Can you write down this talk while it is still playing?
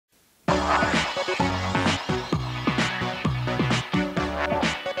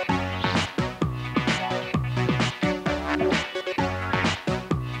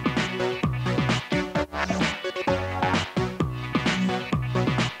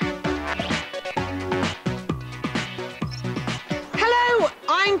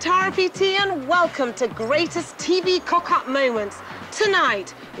RPT and welcome to Greatest TV Cock-Up Moments.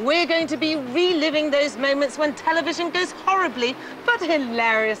 Tonight, we're going to be reliving those moments when television goes horribly but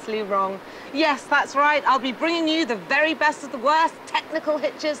hilariously wrong. Yes, that's right, I'll be bringing you the very best of the worst, technical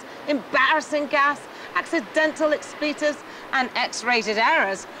hitches, embarrassing gas, accidental expletives and X-rated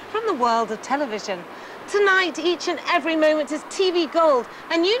errors from the world of television. Tonight, each and every moment is TV gold,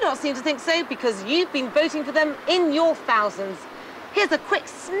 and you don't seem to think so because you've been voting for them in your thousands. Here's a quick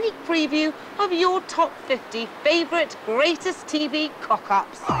sneak preview of your top 50 favourite greatest TV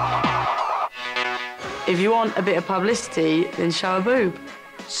cock-ups. If you want a bit of publicity, then show a boob.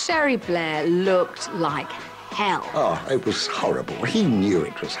 Sherry Blair looked like hell. Oh, it was horrible. He knew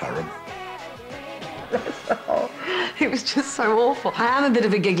it was horrible. It was just so awful. I am a bit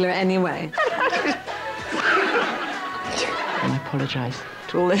of a giggler anyway. I apologise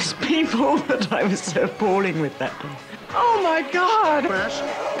to all those people that I was so appalling with that day. Oh, my God!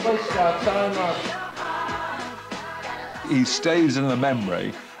 He stays in the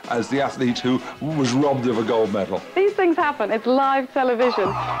memory as the athlete who was robbed of a gold medal. These things happen. It's live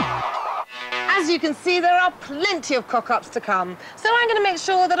television. As you can see, there are plenty of cock-ups to come, so I'm going to make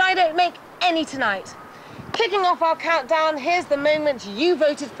sure that I don't make any tonight. Kicking off our countdown, here's the moment you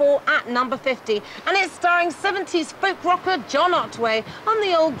voted for at number 50, and it's starring 70s folk rocker John Otway on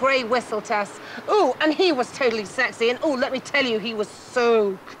the old grey whistle test. Ooh, and he was totally sexy, and ooh, let me tell you, he was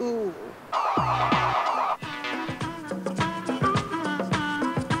so cool.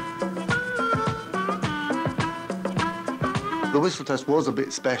 The whistle test was a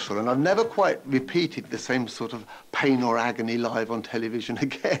bit special, and I've never quite repeated the same sort of pain or agony live on television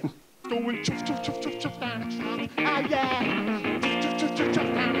again. Going chuff, chuff, chuff, chuff, chuff down the track. Oh, yeah. Chuff, chuff, chuff,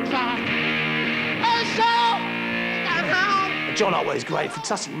 chuff down the track. Oh, so, down home. John Otway's great,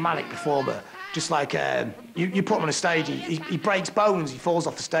 fantastic manic performer. Just like, you put him on a stage, he breaks bones, he falls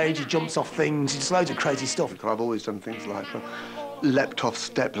off the stage, he jumps off things, he does loads of crazy stuff. I've always done things like leapt off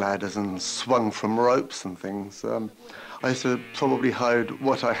step ladders and swung from ropes and things. I used to probably hide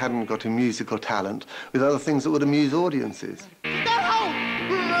what I hadn't got in musical talent with other things that would amuse audiences.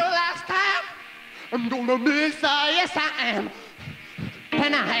 I'm gonna miss her, yes I am.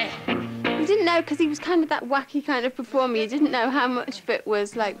 Can I? You didn't know, because he was kind of that wacky kind of performer, you didn't know how much of it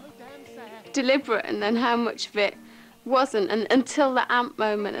was, like, deliberate and then how much of it wasn't, and until the amp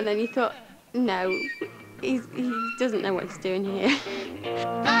moment, and then you thought, no, he doesn't know what he's doing here.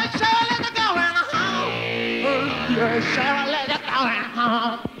 Cheryl, let it go in the home. Cheryl, let it go in the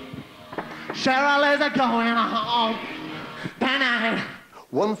home. Cheryl, let it go in the home. Can I?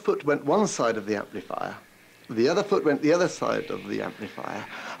 One foot went one side of the amplifier, the other foot went the other side of the amplifier,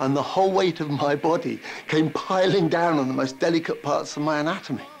 and the whole weight of my body came piling down on the most delicate parts of my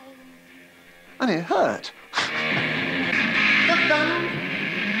anatomy. And it hurt.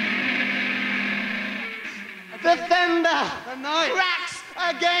 The thunder cracks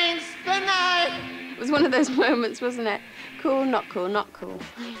against the night. It was one of those moments, wasn't it? Cool, not cool, not cool.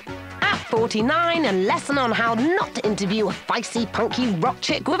 At 49, a lesson on how not to interview a feisty, punky rock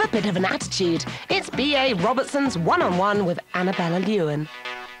chick with a bit of an attitude. It's B.A. Robertson's one-on-one with Annabella Lewin.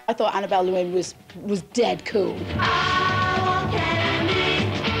 I thought Annabella Lewin was dead cool.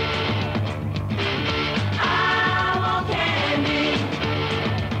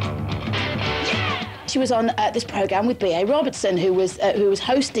 She was on this programme with B.A. Robertson, who was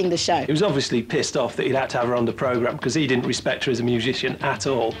hosting the show. He was obviously pissed off that he'd had to have her on the programme because he didn't respect her as a musician at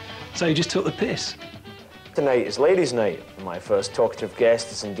all. So he just took the piss. Tonight is ladies' night. My first talkative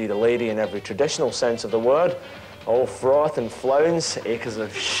guest is indeed a lady in every traditional sense of the word. All froth and flounce, acres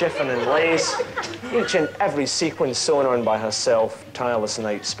of chiffon and lace, each and every sequin sewn on by herself, tireless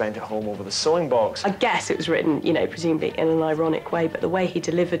nights spent at home over the sewing box. I guess it was written, you know, presumably in an ironic way, but the way he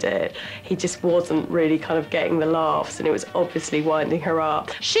delivered it, he just wasn't really kind of getting the laughs, and it was obviously winding her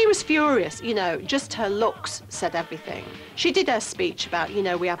up. She was furious, you know, just her looks said everything. She did her speech about, you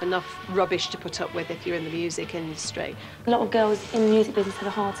know, we have enough rubbish to put up with if you're in the music industry. A lot of girls in the music business have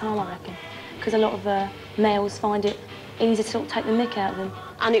a hard time, I reckon, because a lot of males find it easy to sort of take the mick out of them.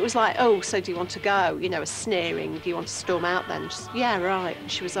 And it was like, oh, so do you want to go? You know, a sneering, do you want to storm out then? Just, yeah, right, and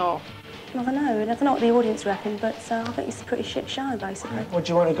she was off. I don't know what the audience reckon, but I think it's a pretty shit show, basically. Would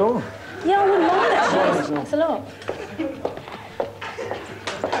you want to go? Yeah, I wouldn't mind, actually. It's a lot.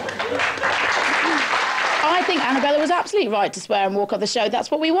 I think Annabella was absolutely right to swear and walk off the show. That's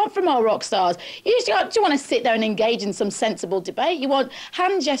what we want from our rock stars. You just want to sit there and engage in some sensible debate. You want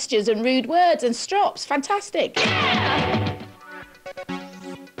hand gestures and rude words and strops. Fantastic.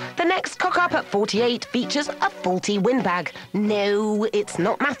 The next cock-up at 48 features a faulty windbag. No, it's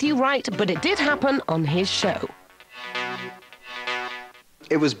not Matthew Wright, but it did happen on his show.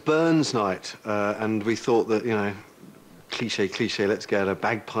 It was Burns night, and we thought that, you know, cliche, let's get a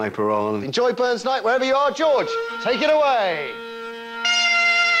bagpiper on. Enjoy Burns night wherever you are, George. Take it away.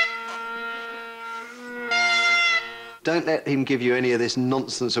 Don't let him give you any of this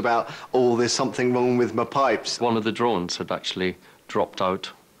nonsense about, oh, there's something wrong with my pipes. One of the drones had actually dropped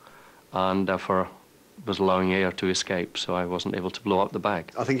out and therefore was allowing air to escape, so I wasn't able to blow up the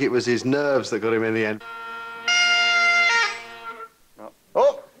bag. I think it was his nerves that got him in the end.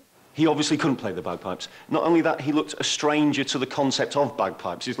 Oh! He obviously couldn't play the bagpipes. Not only that, he looked a stranger to the concept of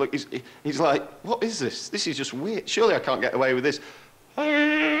bagpipes. He's like, what is this? This is just weird. Surely I can't get away with this.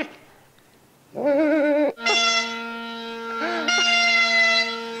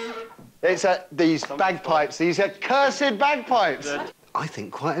 It's these bagpipes, these cursed bagpipes. I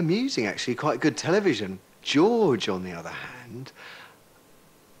think quite amusing, actually, quite good television. George, on the other hand,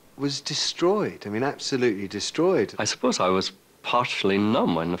 was destroyed. I mean, absolutely destroyed. I suppose I was partially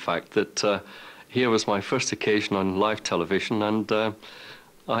numb in the fact that here was my first occasion on live television and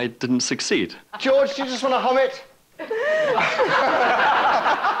I didn't succeed. George, do you just want to hum it? Sorry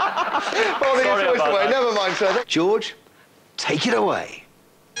about that. Never mind, sir. George, take it away.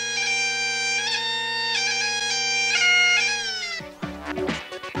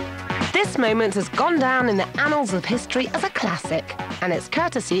 This moment has gone down in the annals of history as a classic, and it's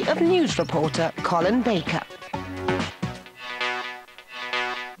courtesy of news reporter Colin Baker.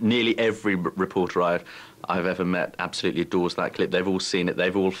 Nearly every reporter I've ever met absolutely adores that clip. They've all seen it.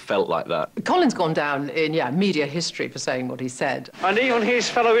 They've all felt like that. Colin's gone down in, media history for saying what he said. And even his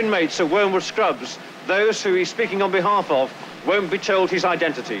fellow inmates at Wormwood Scrubs, those who he's speaking on behalf of, won't be told his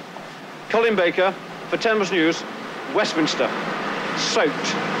identity. Colin Baker, for Thames News, Westminster.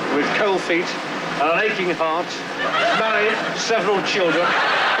 Soaked with cold feet and an aching heart, married, several children,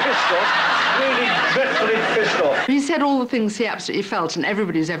 pissed off, really dreadfully pissed off. He said all the things he absolutely felt, and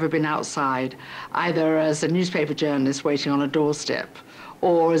everybody who's ever been outside, either as a newspaper journalist waiting on a doorstep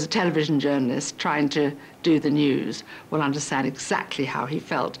or as a television journalist trying to do the news, will understand exactly how he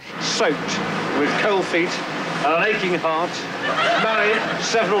felt. Soaked with cold feet and an aching heart, married,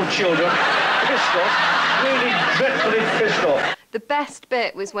 several children, pissed off, really dreadfully pissed off. The best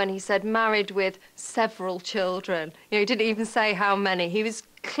bit was when he said married with several children. He didn't even say how many. He was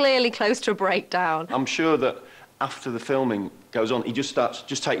clearly close to a breakdown. I'm sure that after the filming goes on, he just starts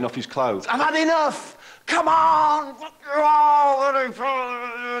taking off his clothes. I've had enough! Come on!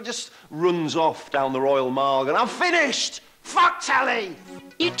 Just runs off down the Royal Mall and I'm finished! Fuck telly!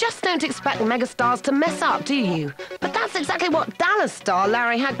 You just don't expect megastars to mess up, do you? But that's exactly what Dallas star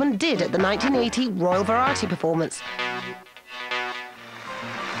Larry Hagman did at the 1980 Royal Variety Performance.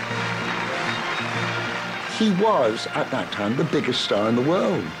 He was, at that time, the biggest star in the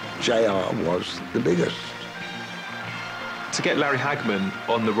world. JR was the biggest. To get Larry Hagman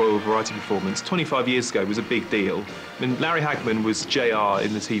on the Royal Variety Performance 25 years ago was a big deal. I mean, Larry Hagman was JR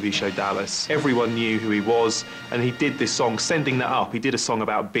in the TV show Dallas. Everyone knew who he was, and he did this song, Sending That Up. He did a song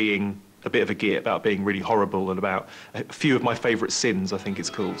about being a bit of a git, about being really horrible, and about a few of my favourite sins, I think it's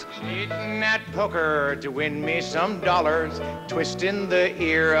called. Cheating at poker to win me some dollars, twisting the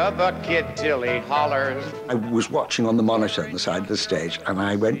ear of a kid till he hollers. I was watching on the monitor on the side of the stage, and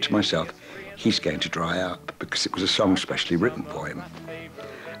I went to myself, he's going to dry up, because it was a song specially written for him.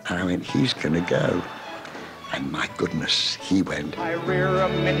 And I went, he's going to go. And my goodness, he went. I rear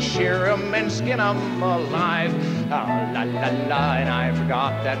 'em and shear 'em and skin 'em alive. Ah, la, la, la, and I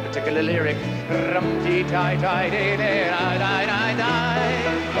forgot that particular lyric.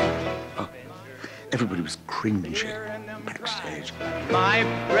 Oh, everybody was cringing backstage. My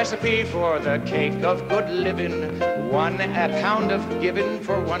recipe for the cake of good living. 1 pound of giving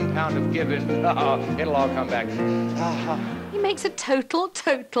for 1 pound of giving. It'll all come back. He makes a total,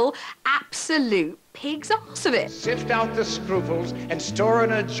 absolute pig's arse of it. Sift out the scruples and store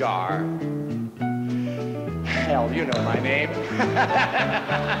in a jar. Hell, you know my name.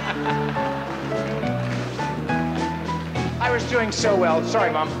 I was doing so well.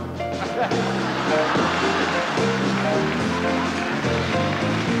 Sorry, Mom.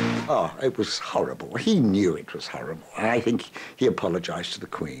 Oh, it was horrible. He knew it was horrible. And I think he apologised to the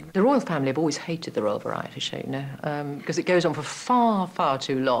Queen. The royal family have always hated the Royal Variety Show, because it goes on for far, far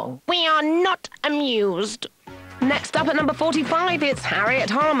too long. We are not amused. Next up at number 45, it's Harriet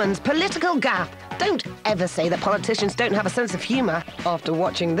Harman's Political Gaffe. Don't ever say that politicians don't have a sense of humour after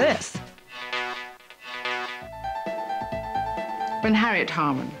watching this. When Harriet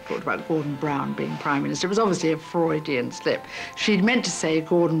Harman talked about Gordon Brown being Prime Minister, it was obviously a Freudian slip. She'd meant to say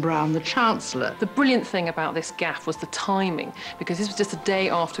Gordon Brown, the Chancellor. The brilliant thing about this gaffe was the timing, because this was just a day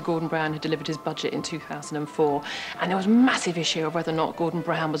after Gordon Brown had delivered his budget in 2004, and there was a massive issue of whether or not Gordon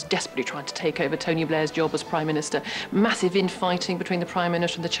Brown was desperately trying to take over Tony Blair's job as Prime Minister. Massive infighting between the Prime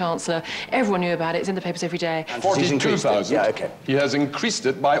Minister and the Chancellor. Everyone knew about it. It's in the papers every day. 42,000. Yeah, OK. He has increased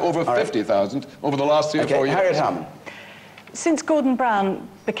it by over 50,000 over the last 3 or 4 years. Harriet Harman. Since Gordon Brown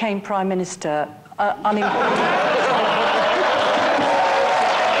became Prime Minister,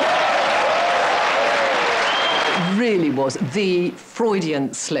 really was the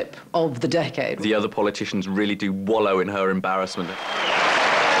Freudian slip of the decade. The other politicians really do wallow in her embarrassment.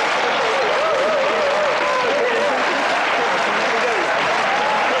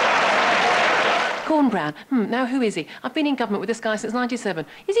 Gordon Brown, now who is he? I've been in government with this guy since '97.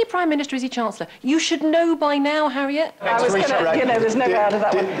 Is he Prime Minister, is he Chancellor? You should know by now, Harriet. I was going to, you know, there's no way out of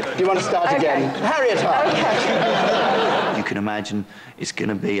that one. Do you want to start again? Harriet Harman. Okay. You can imagine it's going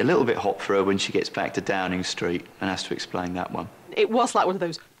to be a little bit hot for her when she gets back to Downing Street and has to explain that one. It was like one of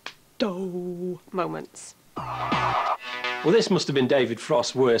those doh moments. Well, this must have been David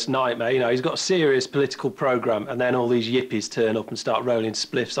Frost's worst nightmare. You know, he's got a serious political programme and then all these yippies turn up and start rolling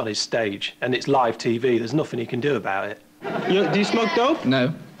spliffs on his stage. And it's live TV. There's nothing he can do about it. Do you smoke dope?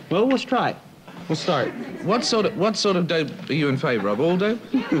 No. Well, let's try. We'll start. What sort of dope are you in favour of? All dope?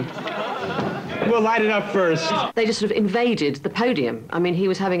 We'll light it up first. They just sort of invaded the podium. I mean, he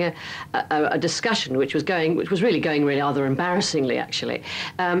was having a discussion which was really going rather embarrassingly, actually.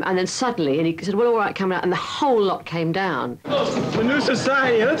 And then suddenly, and he said, well, all right, come out, and the whole lot came down. The new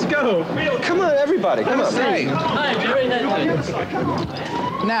society, let's go. Come on, everybody, come on.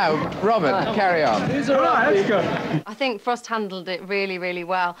 Now, Robert, carry on. All right, let's go. I think Frost handled it really, really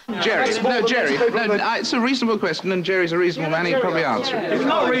well. Jerry, it's a reasonable question, and Jerry's a reasonable man, he'd probably answer it. He's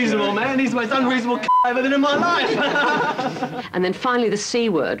not reasonable, man. He's the most unreasonable I've ever been in my life. And then finally the C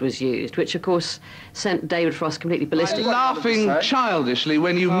word was used, which, of course, sent David Frost completely ballistic. Laughing childishly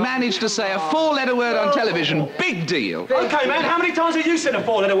when you managed to say a four-letter word on television. Big deal. OK, man, how many times have you said a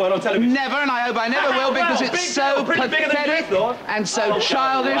four-letter word on television? Never, and I hope I never will, because it's so pathetic and so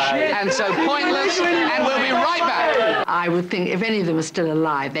childish and so pointless, and we'll be right back. I would think if any of them are still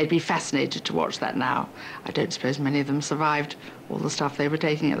alive, they'd be fascinated to watch that now. I don't suppose many of them survived all the stuff they were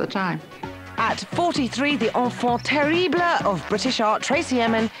taking at the time. At 43, the enfant terrible of British art, Tracy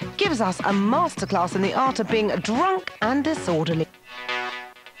Emin, gives us a masterclass in the art of being drunk and disorderly.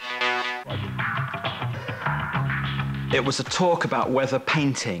 It was a talk about whether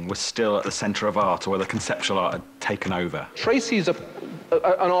painting was still at the centre of art or whether conceptual art had taken over. Tracy's an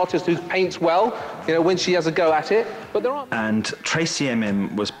artist who paints well, you know, when she has a go at it, but there aren't... And Tracy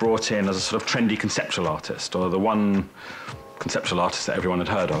Emin was brought in as a sort of trendy conceptual artist, or the one conceptual artist that everyone had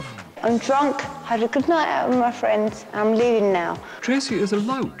heard of. I'm drunk, had a good night out with my friends, and I'm leaving now. Tracy is a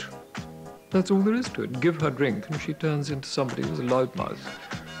lout. That's all there is to it. Give her a drink and she turns into somebody who's a loudmouth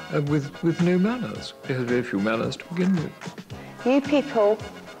with no manners. She has very few manners to begin with. You people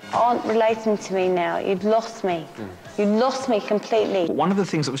aren't relating to me now. You've lost me. You lost me completely. One of the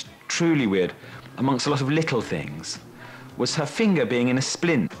things that was truly weird, amongst a lot of little things, was her finger being in a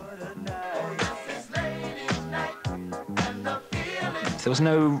splint. There was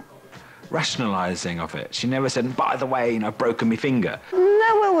no rationalising of it. She never said, by the way, you know, I've broken my finger.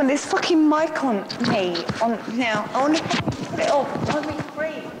 No one with this fucking mic on me. Now, I want to put it off. I want to be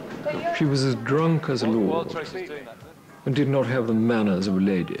free. She was as drunk as a lord and did not have the manners of a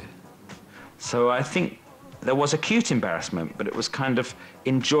lady. So I think there was acute embarrassment, but it was kind of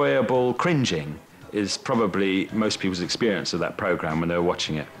enjoyable cringing is probably most people's experience of that programme when they were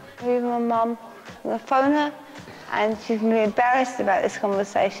watching it. With my mum, I'm going to phone her and she's going to be embarrassed about this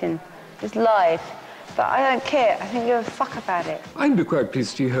conversation. It's live, but I don't care. I don't give a fuck about it. I'd be quite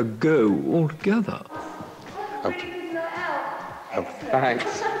pleased to see her go altogether.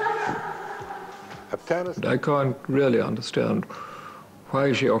 Thanks. I can't really understand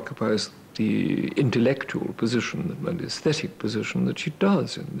why she occupies the intellectual position and aesthetic position that she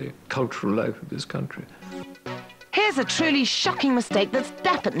does in the cultural life of this country. Here's a truly shocking mistake that's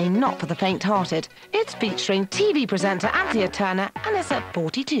definitely not for the faint-hearted. It's featuring TV presenter Anthea Turner, and it's at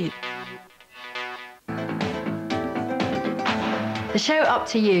 42. The show Up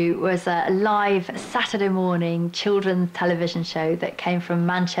to You was a live Saturday morning children's television show that came from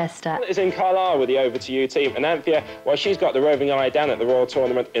Manchester. It's in Carlisle with the Over to You team, and Anthea, well, she's got the roving eye down at the Royal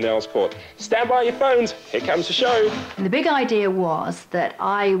Tournament in Earls Court. Stand by your phones, here comes the show. And the big idea was that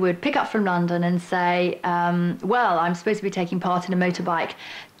I would pick up from London and say, well, I'm supposed to be taking part in a motorbike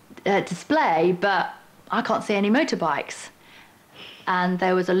display, but I can't see any motorbikes. and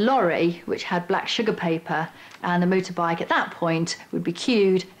there was a lorry which had black sugar paper, and the motorbike at that point would be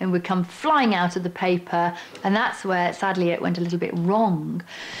queued and would come flying out of the paper, and that's where, sadly, it went a little bit wrong,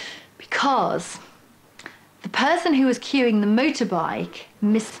 because the person who was queuing the motorbike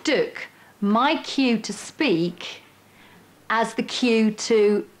mistook my cue to speak as the cue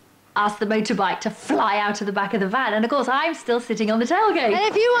to ask the motorbike to fly out of the back of the van. And of course, I'm still sitting on the tailgate. And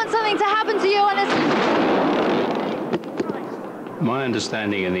if you want something to happen to you on a... My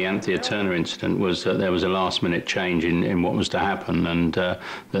understanding in the Anthea Turner incident was that there was a last-minute change in what was to happen, and that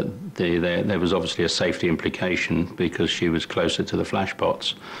there was obviously a safety implication because she was closer to the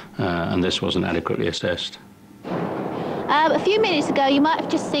flashpots, and this wasn't adequately assessed. A few minutes ago, you might have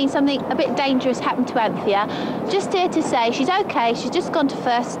just seen something a bit dangerous happen to Anthea. Just here to say she's okay, she's just gone to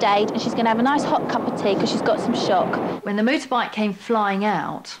first aid, and she's going to have a nice hot cup of tea because she's got some shock. When the motorbike came flying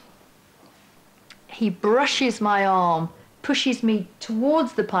out, he brushes my arm, pushes me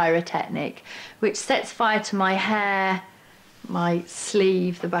towards the pyrotechnic, which sets fire to my hair, my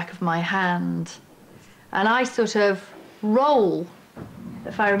sleeve, the back of my hand. And I sort of roll,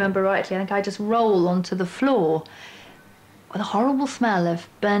 if I remember rightly, I think I just roll onto the floor with a horrible smell of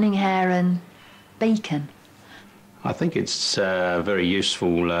burning hair and bacon. I think it's a very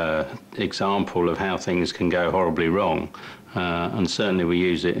useful example of how things can go horribly wrong, and certainly we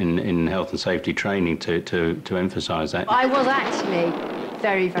use it in health and safety training to emphasise that. I was actually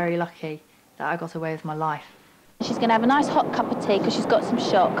very, very lucky that I got away with my life. She's going to have a nice hot cup of tea because she's got some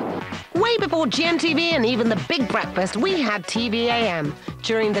shock. Way before GMTV and even the Big Breakfast, we had TV-AM.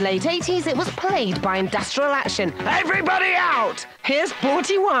 During the late 80s, it was played by Industrial Action. Everybody out! Here's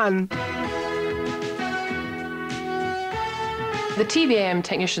 41. The TV-AM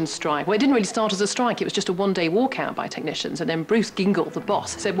technicians' strike, well, it didn't really start as a strike, it was just a one-day walkout by technicians, and then Bruce Gingle, the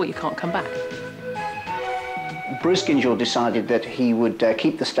boss, said, well, you can't come back. Bruce Gingle decided that he would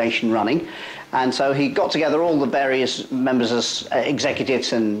keep the station running, and so he got together all the various members of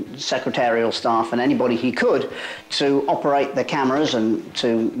executives and secretarial staff and anybody he could to operate the cameras and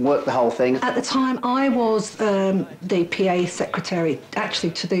to work the whole thing. At the time, I was the PA secretary,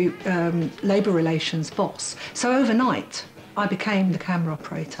 actually, to the Labour Relations boss. So overnight, I became the camera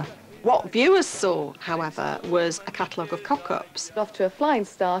operator. What viewers saw, however, was a catalogue of cock-ups. Off to a flying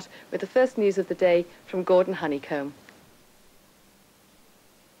start with the first news of the day from Gordon Honeycomb.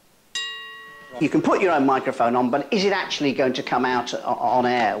 You can put your own microphone on, but is it actually going to come out on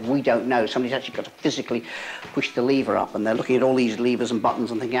air? We don't know. Somebody's actually got to physically push the lever up, and they're looking at all these levers and buttons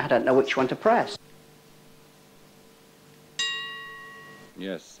and thinking, I don't know which one to press.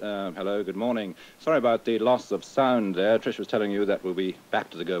 Yes, hello, good morning. Sorry about the loss of sound there. Trish was telling you that we'll be back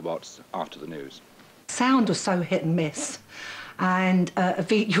to the GoBots after the news. Sound was so hit and miss, and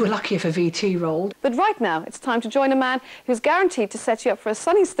you were lucky if a VT rolled. But right now, it's time to join a man who's guaranteed to set you up for a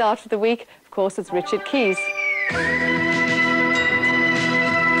sunny start of the week. Of course, it's Richard Keys.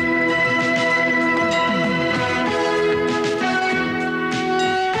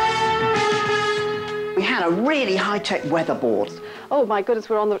 We had a really high-tech weather board. Oh my goodness,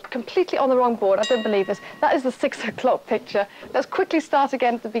 we're completely on the wrong board. I don't believe this. That is the 6 o'clock picture. Let's quickly start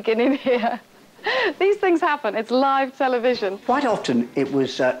again at the beginning here. These things happen. It's live television. Quite often it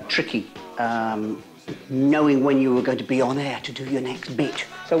was tricky knowing when you were going to be on air to do your next bit.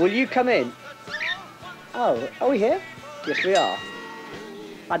 So will you come in? Oh, are we here? Yes, we are.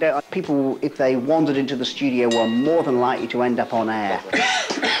 I don't. People, if they wandered into the studio, were more than likely to end up on air.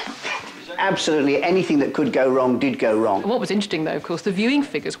 Absolutely anything that could go wrong did go wrong. What was interesting, though, of course, the viewing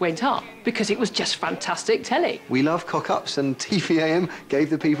figures went up because it was just fantastic telly. We love cock-ups, and TV-AM gave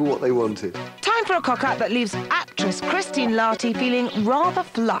the people what they wanted. Time for a cock-up that leaves actress Christine Lahti feeling rather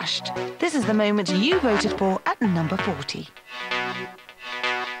flushed. This is the moment you voted for at number 40.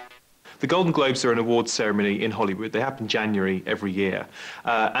 The Golden Globes are an awards ceremony in Hollywood. They happen January every year.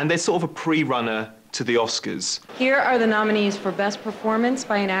 And they're sort of a pre-runner to the Oscars. Here are the nominees for Best Performance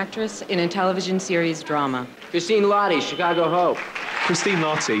by an Actress in a Television Series Drama. Christine Lahti, Chicago Hope. Christine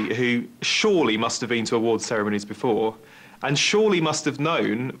Lahti, who surely must have been to awards ceremonies before, and surely must have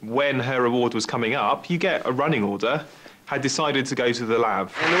known when her award was coming up, you get a running order, had decided to go to the lab.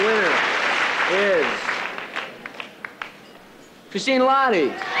 And the winner is Christine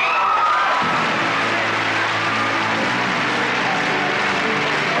Lahti.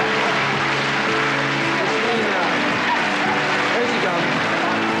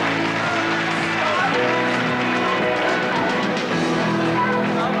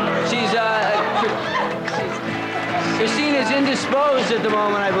 Christine is indisposed at the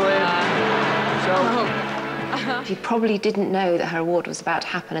moment, I believe. She probably didn't know that her award was about to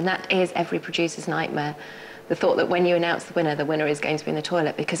happen, and that is every producer's nightmare. the thought that when you announce the winner is going to be in the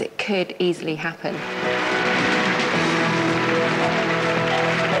toilet, because it could easily happen.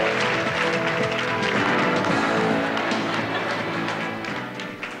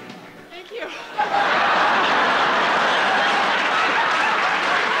 Thank you.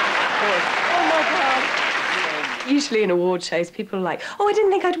 Oh my God. Usually in award shows, people are like, oh, I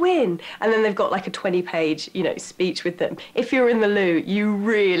didn't think I'd win. And then they've got like a 20-page, speech with them. If you're in the loo, you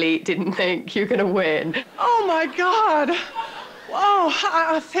really didn't think you're going to win. Oh, my God.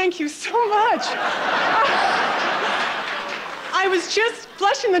 Oh, thank you so much. I was just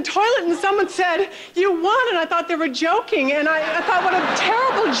flushing the toilet and someone said, you won, and I thought they were joking. And I thought, what a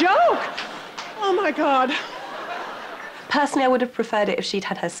terrible joke. Oh, my God. Personally, I would have preferred it if she'd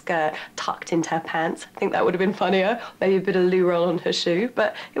had her skirt tucked into her pants. I think that would have been funnier. Maybe a bit of loo roll on her shoe,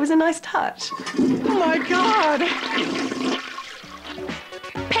 but it was a nice touch. Oh, my God.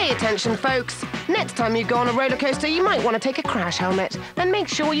 Pay attention, folks. Next time you go on a roller coaster, you might want to take a crash helmet. And make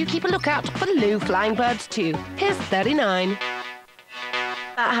sure you keep a lookout for loo flying birds, too. Here's 39.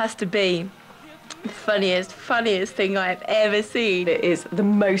 That has to be the funniest thing I've ever seen. It is the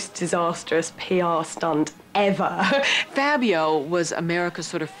most disastrous PR stunt ever. Fabio was America's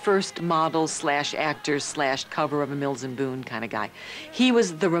sort of first model / actor / cover of a Mills and Boon kind of guy. He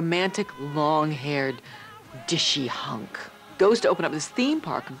was the romantic, long-haired, dishy hunk. Goes to open up this theme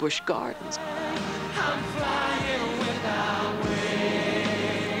park in Busch Gardens.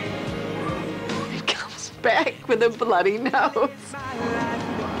 He comes back with a bloody nose.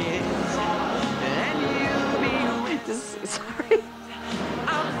 Sorry.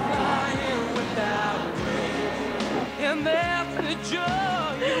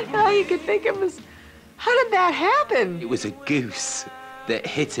 How you could think it was... How did that happen? It was a goose that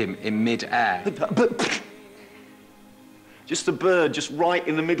hit him in mid-air. But just the bird, just right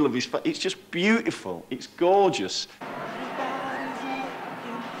in the middle of his face. It's just beautiful. It's gorgeous.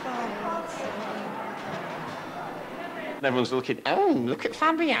 And everyone's looking, oh, look at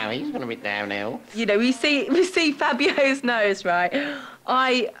Fabio, he's gonna be downhill. We see Fabio's nose, right?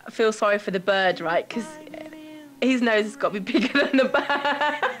 I feel sorry for the bird, right? Because his nose has got to be bigger than the bird.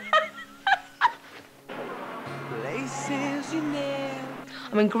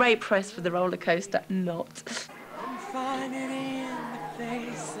 I'm in great press for the roller coaster, not.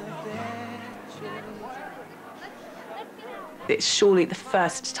 It's surely the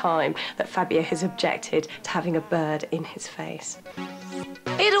first time that Fabio has objected to having a bird in his face.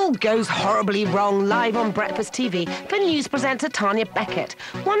 It all goes horribly wrong live on Breakfast TV for news presenter Tanya Beckett.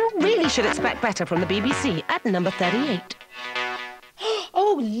 One really should expect better from the BBC at number 38.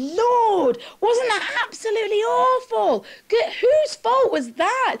 Oh, Lord! Wasn't that absolutely awful? Whose fault was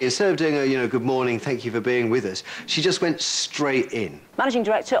that? Instead of doing a, good morning, thank you for being with us, she just went straight in. Managing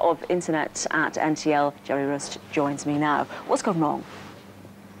Director of Internet at NTL, Jerry Rust, joins me now. What's gone wrong?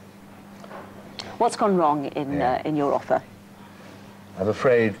 What's gone wrong in your offer? I'm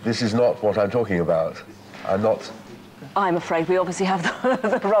afraid this is not what I'm talking about. I'm afraid we obviously have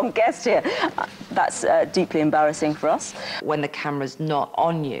the wrong guest here. That's deeply embarrassing for us. When the camera's not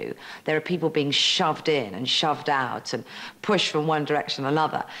on you, there are people being shoved in and shoved out and pushed from one direction or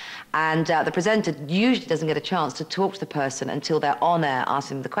another. And the presenter usually doesn't get a chance to talk to the person until they're on air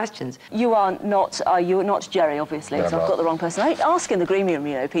asking them the questions. You're not Jerry, obviously, No, so I've got the wrong person. I ask in the green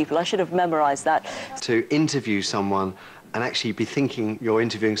room, people. I should have memorised that. To interview someone and actually be thinking you're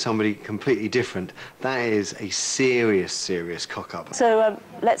interviewing somebody completely different, that is a serious, serious cock-up. So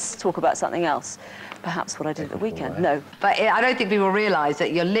let's talk about something else. Perhaps what I did at the weekend. No. But I don't think people realise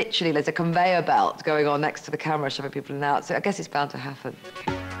that there's a conveyor belt going on next to the camera shoving people in and out, so I guess it's bound to happen.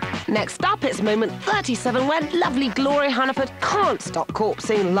 Next up, it's moment 37, where lovely Gloria Hannaford can't stop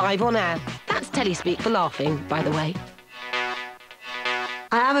corpsing live on air. That's telespeak for laughing, by the way.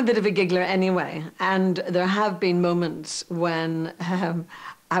 I am a bit of a giggler anyway, and there have been moments when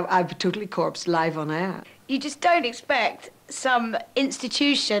I've totally corpsed live on air. You just don't expect some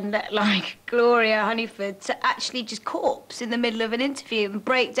institution like Gloria Hannaford to actually just corpse in the middle of an interview and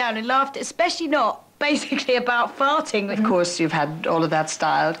break down in laughter, especially not basically about farting. Of course, you've had all of that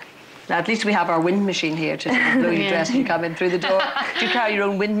styled. Now, at least we have our wind machine here to blow your dress when you come in through the door. Do you carry your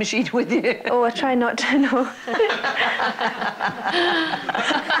own wind machine with you? Oh, I try not to, no.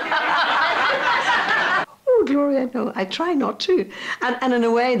 Oh, Gloria, no, I try not to. And in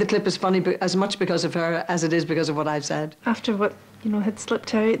a way, the clip is funny as much because of her as it is because of what I've said. After what, had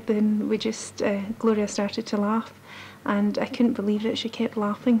slipped out, then we just, Gloria started to laugh. And I couldn't believe it. She kept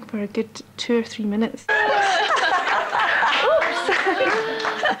laughing for a good 2 or 3 minutes.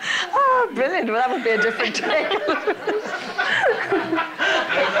 Oh, brilliant. Well, that would be a different take.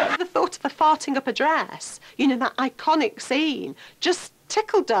 The thought the farting up a dress, you know, that iconic scene, just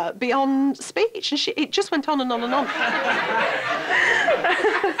tickled her beyond speech, and it just went on and on and on.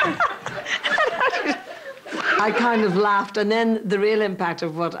 I kind of laughed, and then the real impact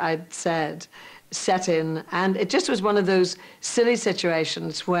of what I'd said set in, and it just was one of those silly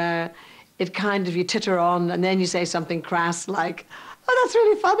situations where it kind of, you titter on, and then you say something crass like, oh, that's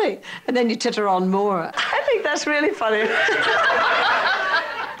really funny, and then you titter on more. I think that's really funny.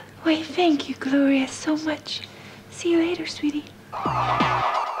 Why, thank you, Gloria, so much. See you later, sweetie.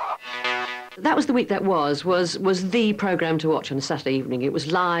 That was the week that was the programme to watch on a Saturday evening. It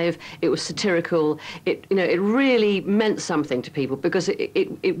was live, it was satirical, it really meant something to people because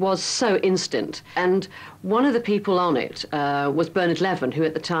it was so instant. And one of the people on it was Bernard Levin, who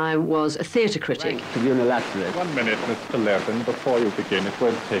at the time was a theatre critic. Unilaterally. 1 minute, Mr. Levin, before you begin, it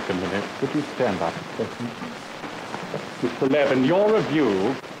won't take a minute. Could you stand up? Mr. Levin, your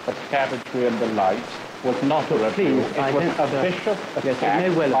review of Savagery and the Light was not a review. It was a vicious attack. Yes, it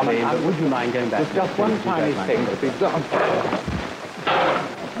may well have been, but would you mind going back? Just one tiny thing to be done.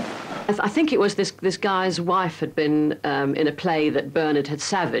 I think it was this guy's wife had been in a play that Bernard had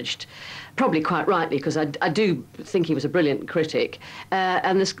savaged, probably quite rightly, because I do think he was a brilliant critic. But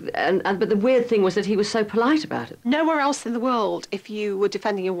the weird thing was that he was so polite about it. Nowhere else in the world, if you were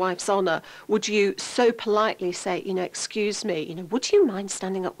defending your wife's honour, would you so politely say, you know, excuse me, you know, would you mind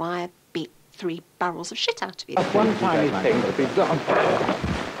standing up while I beat 3 barrels of shit out of you? Just one tiny thing to be done.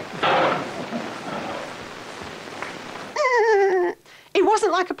 It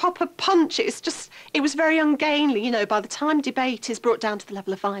wasn't like a proper punch, it was very ungainly, you know, by the time debate is brought down to the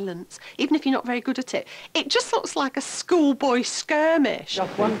level of violence, even if you're not very good at it, it just looks like a schoolboy skirmish.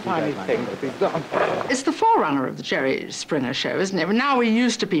 Just one tiny thing to be done. It's the forerunner of the Jerry Springer show, isn't it? Now we're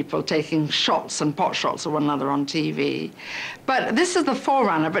used to people taking shots and pot shots of one another on TV. But this is the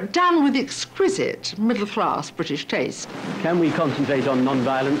forerunner, but done with exquisite middle-class British taste. Can we concentrate on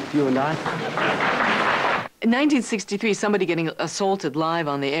non-violence, you and I? In 1963, somebody getting assaulted live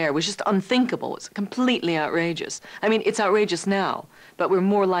on the air was just unthinkable. It's completely outrageous. I mean, it's outrageous now, but we're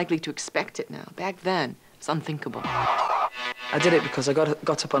more likely to expect it now. Back then, it's unthinkable. I did it because I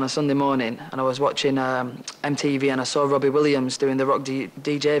got up on a Sunday morning and I was watching MTV and I saw Robbie Williams doing the Rock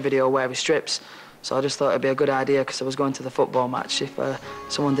DJ video where he strips. So I just thought it'd be a good idea because I was going to the football match if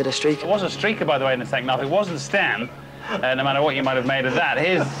someone did a streak. It was a streaker, by the way, in the second half. It wasn't Stan, no matter what you might have made of that.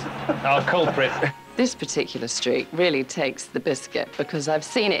 Here's our culprit. This particular streak really takes the biscuit because I've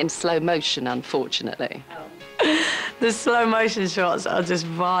seen it in slow motion, unfortunately. The slow motion shots are just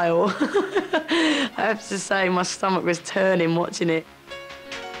vile. I have to say my stomach was turning watching it.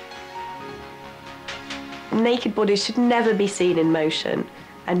 Naked bodies should never be seen in motion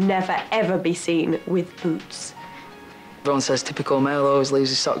and never ever be seen with boots. Everyone says typical male always leaves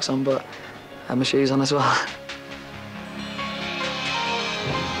his socks on, but I have my shoes on as well.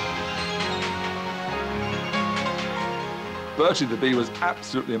 Bertie the Bee was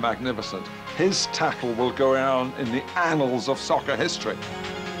absolutely magnificent. His tackle will go down in the annals of soccer history.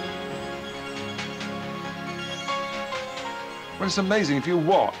 Well, it's amazing. If you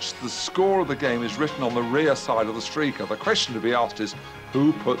watch, the score of the game is written on the rear side of the streaker. The question to be asked is,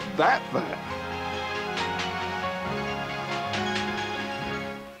 who put that there?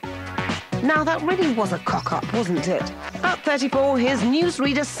 Now, that really was a cock-up, wasn't it? At 34, here's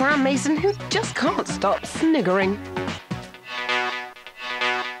newsreader Sam Mason, who just can't stop sniggering.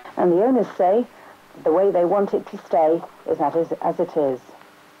 And the owners say the way they want it to stay is as it is.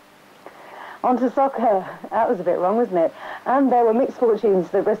 On to soccer. That was a bit wrong, wasn't it? And there were mixed fortunes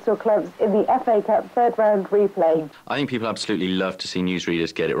for the Bristol clubs in the FA Cup third-round replay. I think people absolutely love to see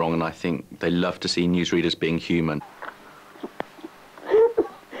newsreaders get it wrong, and I think they love to see newsreaders being human.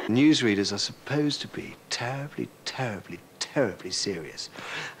 Newsreaders are supposed to be terribly, terribly, terribly serious.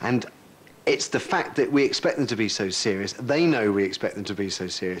 And it's the fact that we expect them to be so serious, they know we expect them to be so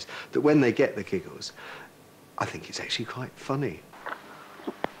serious, that when they get the giggles, I think it's actually quite funny.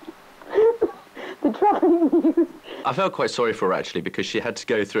 The traffic news. I felt quite sorry for her, actually, because she had to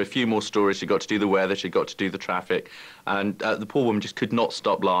go through a few more stories. She got to do the weather, she got to do the traffic, and the poor woman just could not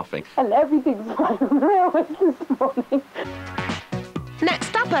stop laughing. And everything's fine on the railways this morning.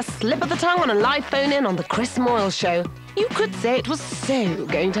 Next up, a slip of the tongue on a live phone-in on the Chris Moyle Show. You could say it was so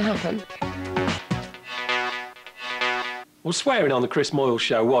going to happen. Well, swearing on the Chris Moyle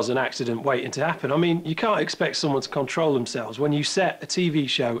Show was an accident waiting to happen. I mean, you can't expect someone to control themselves when you set a TV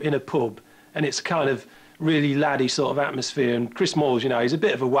show in a pub and it's kind of really laddie sort of atmosphere, and Chris Moyles, you know, he's a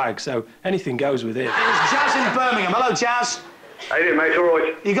bit of a wag, so anything goes with him. It's Jazz in Birmingham. Hello, Jazz. How you doing, mate? All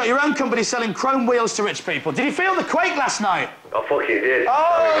right? You got your own company selling chrome wheels to rich people. Did you feel the quake last night? I fucking did.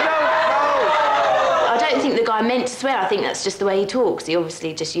 Oh, no. don't think the guy meant to swear. I think that's just the way he talks. He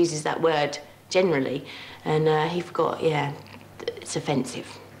obviously just uses that word generally, and he forgot. Yeah, it's offensive.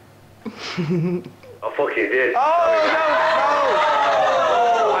 Oh, fuck you did. Oh, no!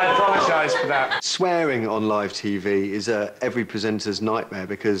 I apologise for that. Swearing on live TV is every presenter's nightmare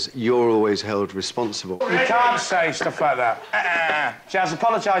because you're always held responsible. You can't say stuff like that. Jazz,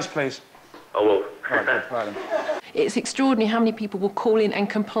 apologise, please. I will. It's extraordinary how many people will call in and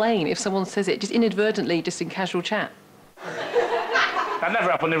complain if someone says it just inadvertently, just in casual chat. That never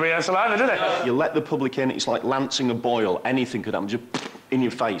happened in rehearsal either, did it? You let the public in, it's like lancing a boil. Anything could happen, just in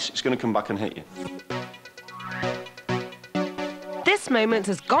your face. It's going to come back and hit you. This moment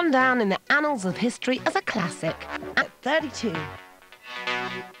has gone down in the annals of history as a classic. At 32.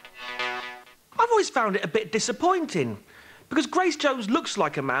 I've always found it a bit disappointing, because Grace Jones looks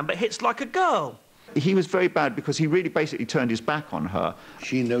like a man but hits like a girl. He was very bad because he really basically turned his back on her.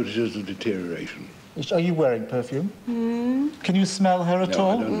 She notices the deterioration. Are you wearing perfume? Can you smell her at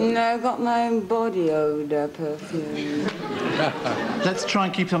all? No, got my own body odour perfume. Let's try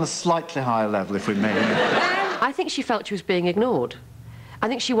and keep it on a slightly higher level, if we may. I think she felt she was being ignored. I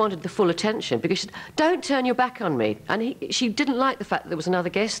think she wanted the full attention because she said, don't turn your back on me. And she didn't like the fact that there was another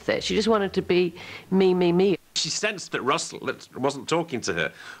guest there. She just wanted to be me, me, me. She sensed that Russell wasn't talking to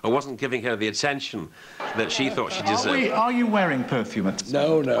her or wasn't giving her the attention that she thought she deserved. Are you wearing perfume at the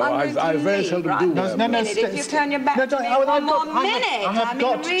No, no, I very seldom do wear If you turn your back to me one more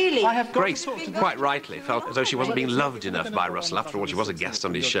minute, really. Grace, quite rightly, felt as though she wasn't being loved enough by Russell. After all, she was a guest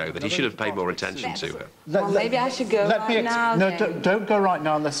on his show, that he should have paid more attention to her. Well, maybe I should go right now. No, don't go right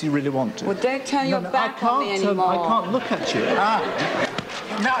now unless you really want to. Well, don't turn your back on me anymore. I can't look at you.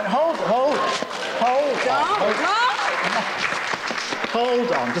 Now, hold.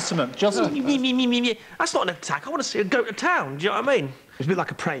 Hold on, just a minute. Me. That's not an attack. I want to see her go to town. Do you know what I mean? It's a bit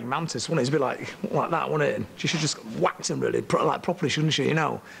like a praying mantis, wasn't it? It's a bit like that, wasn't it? She should just whack him really, properly, shouldn't she? You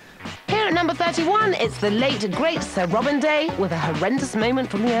know. Here at number 31, it's the late, great Sir Robin Day with a horrendous moment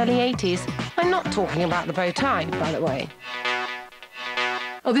from the early 80s. I'm not talking about the bow tie, by the way.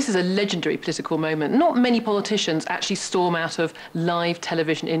 Oh, this is a legendary political moment. Not many politicians actually storm out of live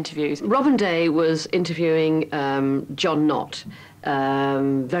television interviews. Robin Day was interviewing John Knott,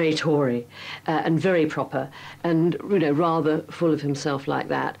 very Tory and very proper, and rather full of himself like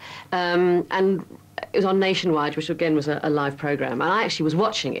that. And it was on Nationwide, which again was a live programme, and I actually was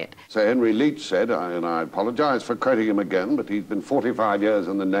watching it. Sir Henry Leach said, and I apologise for quoting him again, but he's been 45 years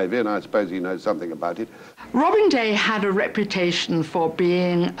in the Navy, and I suppose he knows something about it. Robin Day had a reputation for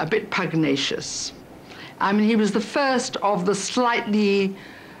being a bit pugnacious. I mean, he was the first of the slightly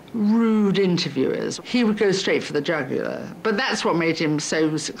rude interviewers. He would go straight for the jugular, but that's what made him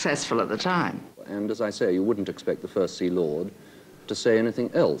so successful at the time. And as I say, you wouldn't expect the First Sea Lord to say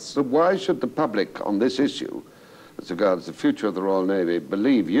anything else. So why should the public on this issue, as regards the future of the Royal Navy,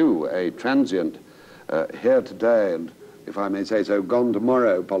 believe you, a transient, here today and, if I may say so, gone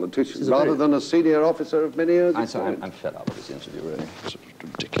tomorrow politician, rather than a senior officer of many years? I'm fed up with this interview, really. It's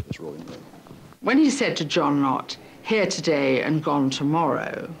ridiculous, Royal Navy. When he said to John Knott, here today and gone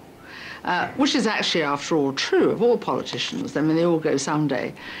tomorrow, which is actually, after all, true of all politicians. I mean, they all go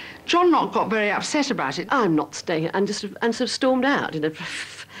someday. John Knott got very upset about it. I'm not staying, and sort of stormed out in a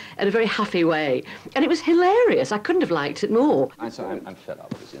very happy way. And it was hilarious. I couldn't have liked it more. I'm fed up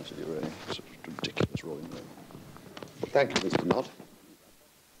with this interview, really. It's ridiculous, Royal Navy. Well, thank you, Mr. Knott.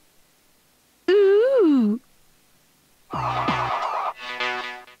 Ooh.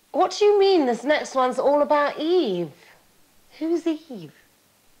 What do you mean this next one's all about Eve? Who's Eve?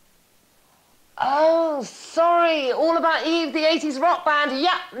 Oh, sorry. All About Eve, the 80s rock band.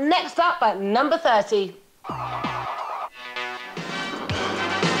 Yep, next up at number 30.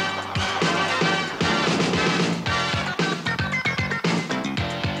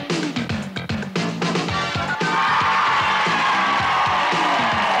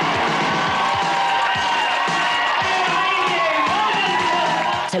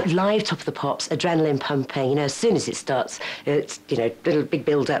 So live Top of the Pops, adrenaline pumping, as soon as it starts, it's, little big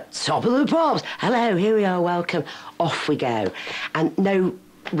build-up, Top of the Pops, hello, here we are, welcome, off we go. And no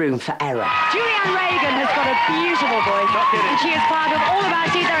room for error. Julianne Reagan has got a beautiful voice, and she is part of All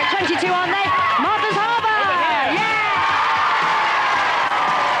About Eve. They're at 22, aren't they? Martha's Harbour!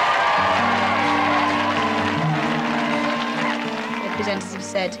 The presenters have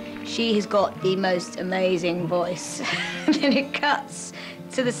said she has got the most amazing voice. And then it cuts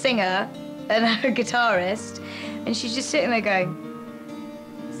to the singer and her guitarist, and she's just sitting there going,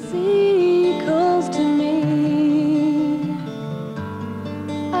 Sea calls to me,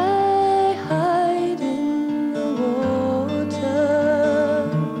 I hide in the water,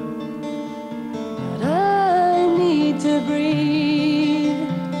 but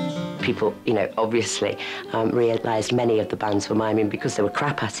people, you know, obviously realised many of the bands were miming because they were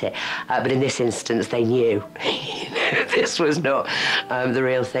crap at it. But in this instance, they knew this was not the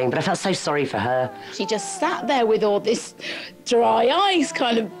real thing. But I felt so sorry for her. She just sat there with all this dry ice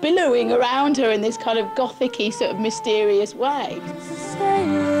kind of billowing around her in this kind of gothic-y, sort of mysterious way.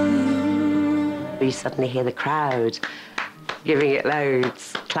 You suddenly hear the crowd giving it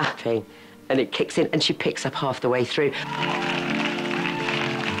loads, clapping, and it kicks in, and she picks up half the way through.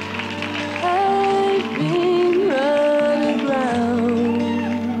 I've been running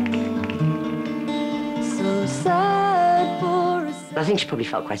round, so sad for a... I think she probably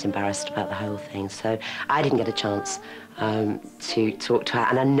felt quite embarrassed about the whole thing, so I didn't get a chance to talk to her,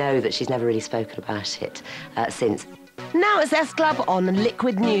 and I know that she's never really spoken about it since. Now it's S Club on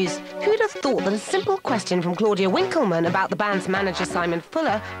Liquid News. Who'd have thought that a simple question from Claudia Winkleman about the band's manager Simon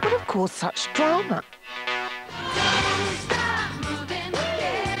Fuller would have caused such drama?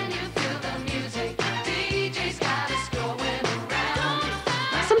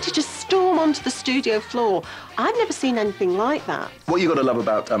 Somebody just storm onto the studio floor. I've never seen anything like that. What you got to love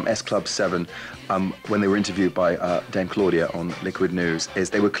about S Club 7, when they were interviewed by Dame Claudia on Liquid News,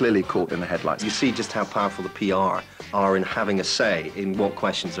 is they were clearly caught in the headlights. You see just how powerful the PR are in having a say in what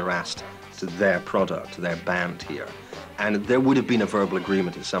questions are asked to their product, to their band here. And there would have been a verbal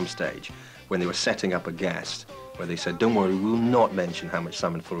agreement at some stage when they were setting up a guest, where they said, don't worry, we will not mention how much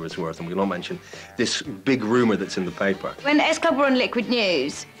Simon Fuller is worth, and we will not mention this big rumour that's in the paper. When S Club were on Liquid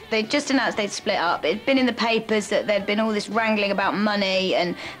News, they just announced they'd split up. It'd been in the papers that there'd been all this wrangling about money,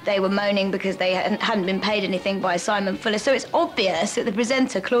 and they were moaning because they hadn't been paid anything by Simon Fuller. So it's obvious that the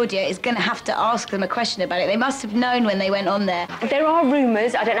presenter, Claudia, is going to have to ask them a question about it. They must have known when they went on there. There are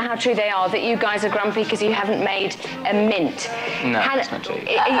rumours, I don't know how true they are, that you guys are grumpy because you haven't made a mint. No, that's not true.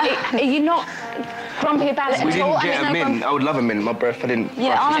 Are you not grumpy about it We at all? didn't get a mint. I would love a mint. My breath, I didn't...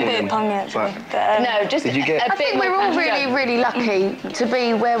 Yeah, I'm a bit pungy, actually. No, just did you get... I think we're all really lucky to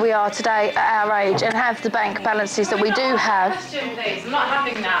be where we are today at our age and have the bank balances that we do have. Question, please. I'm not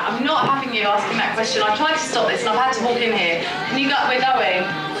having that. I'm not having you asking that question. I tried to stop this and I've had to walk in here. Can you go? We're going.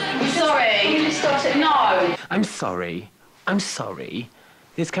 I'm sorry. Can you just stop it? No. I'm sorry. I'm sorry.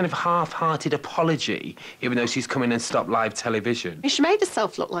 This kind of half-hearted apology, even though she's come in and stopped live television. She made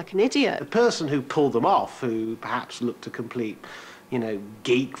herself look like an idiot. The person who pulled them off, who perhaps looked a complete, you know,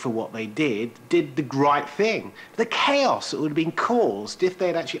 geek for what they did the right thing. The chaos that would have been caused if they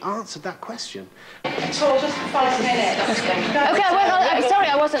had actually answered that question. So just 5 minutes. Okay, I'm sorry,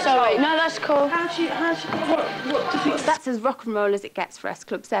 I wasn't sorry. No, that's cool. What do you think? That's as rock and roll as it gets for S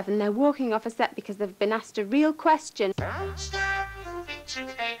Club 7. They're walking off a set because they've been asked a real question.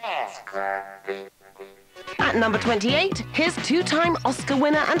 At number 28, here's two-time Oscar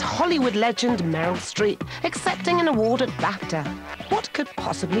winner and Hollywood legend Meryl Streep accepting an award at BAFTA. What could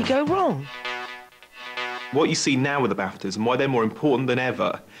possibly go wrong? What you see now with the BAFTAs, and why they're more important than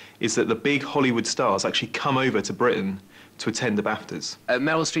ever, is that the big Hollywood stars actually come over to Britain to attend the BAFTAs.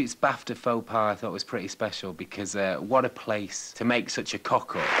 Meryl Streep's BAFTA faux pas I thought was pretty special because what a place to make such a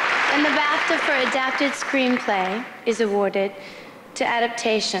cock-up. And the BAFTA for Adapted Screenplay is awarded to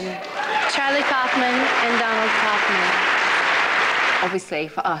adaptation, Charlie Kaufman and Donald Kaufman. Obviously,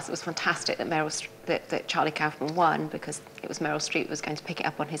 for us, it was fantastic that that Charlie Kaufman won because it was Meryl Streep who was going to pick it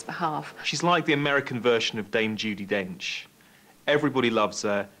up on his behalf. She's like the American version of Dame Judi Dench. Everybody loves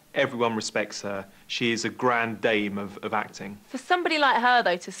her, everyone respects her. She is a grand dame of acting. For somebody like her,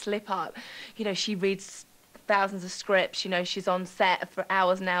 though, to slip up, you know, she reads thousands of scripts, you know, she's on set for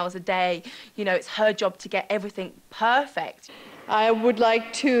hours and hours a day. You know, it's her job to get everything perfect. I would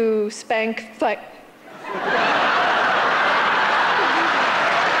like to spank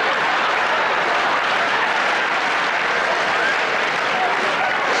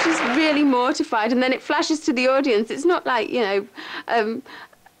She's really mortified, and then it flashes to the audience. It's not like, you know, a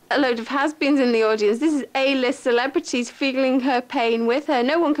load of has-beens in the audience. This is A-list celebrities feeling her pain with her.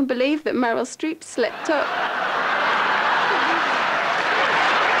 No one can believe that Meryl Streep slipped up.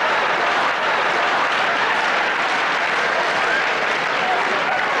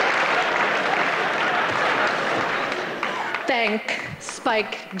 Thank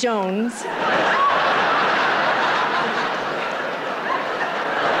Spike Jones.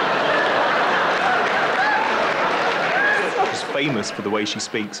 She's famous for the way she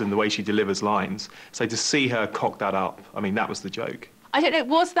speaks and the way she delivers lines. So to see her cock that up, I mean, that was the joke. I don't know,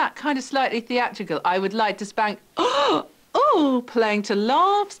 was that kind of slightly theatrical? I would like to spank, playing to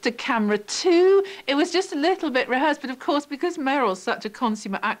laughs, to camera too. It was just a little bit rehearsed, but of course, because Meryl's such a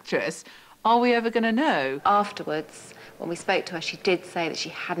consummate actress, are we ever going to know? Afterwards, when we spoke to her, she did say that she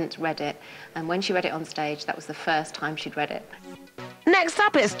hadn't read it, and when she read it on stage, that was the first time she'd read it. Next. Next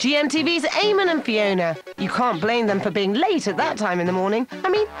up, it's GMTV's Eamon and Fiona. You can't blame them for being late at that time in the morning. I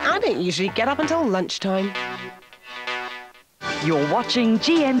mean, I don't usually get up until lunchtime. You're watching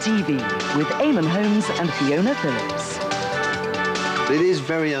GMTV with Eamon Holmes and Fiona Phillips. It is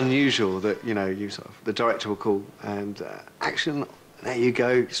very unusual that, you know, the director will call and action, there you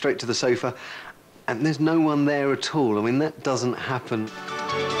go, straight to the sofa, and there's no one there at all. I mean, that doesn't happen.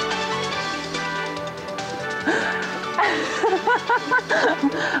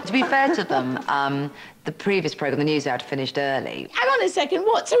 To be fair to them, the previous programme, the News Hour, finished early. Hang on a second,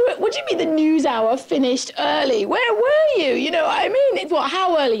 what do you mean the news hour finished early? Where were you? You know what I mean? It's what,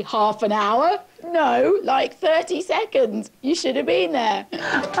 how early? Half an hour? No, like 30 seconds. You should have been there.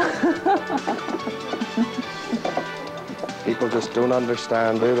 People just don't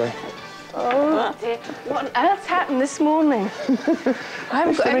understand, do they? Oh, dear. What on earth happened this morning? I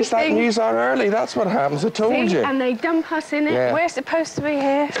haven't got finished that anything. news hour early, that's what happens, I told See? you. And they dump us in it. Yeah. We're supposed to be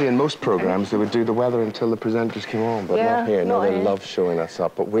here. See, in most programmes, they would do the weather until the presenters came on, but Yeah, not here. No, not they here. love showing us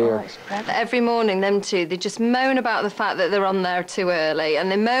up, but we're... Every morning, them two, they just moan about the fact that they're on there too early, and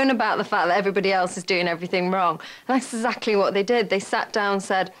they moan about the fact that everybody else is doing everything wrong. And that's exactly what they did. They sat down,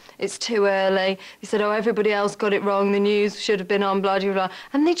 said, it's too early. They said, oh, everybody else got it wrong, the news should have been on, blah, blah, blah.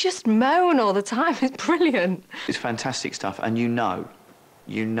 And they just moan all the time. It's brilliant. It's fantastic stuff, and you know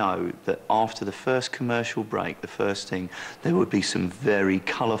that after the first commercial break, the first thing, there would be some very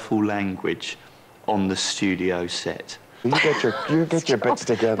colourful language on the studio set. You get your bits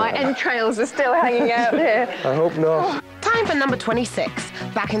together. My entrails are still hanging out here. I hope not. Time for number 26.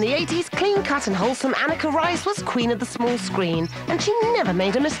 Back in the 80s, clean-cut and wholesome Annika Rice was queen of the small screen, and she never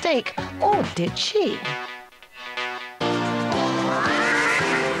made a mistake. Or did she?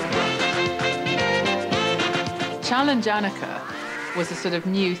 Challenge Annika was a sort of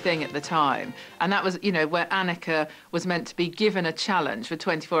new thing at the time. And that was, you know, where Annika was meant to be given a challenge for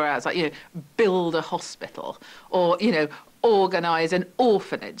 24 hours, like, you know, build a hospital or, you know, organise an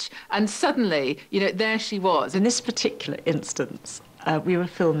orphanage. And suddenly, you know, there she was. In this particular instance, we were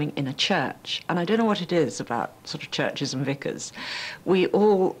filming in a church, and I don't know what it is about sort of churches and vicars. We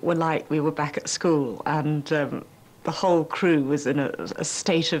all were like we were back at school, and the whole crew was in a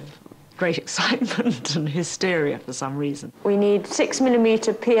state of great excitement and hysteria for some reason. We need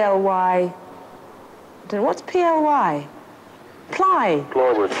 6mm PLY. I don't know, what's PLY? Ply.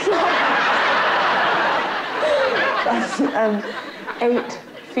 Plywood. That's 8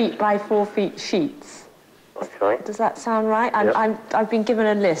 feet by 4 feet sheets. Okay. Does that sound right? I've been given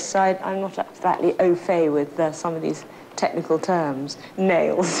a list, so I'm not exactly au fait with some of these technical terms.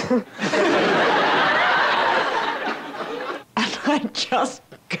 Nails. And I just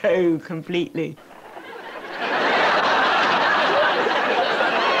go completely.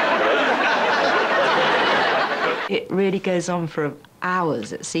 It really goes on for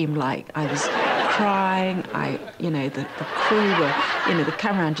hours, it seemed like. I was crying, you know, the crew were, you know, the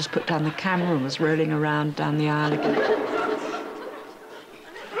cameraman just put down the camera and was rolling around down the aisle again.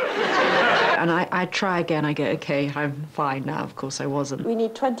 And I try again, I go, OK, I'm fine now. Of course I wasn't. We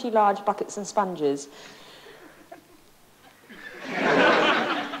need 20 large buckets and sponges.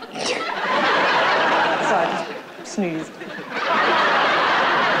 Sorry, I just snoozed.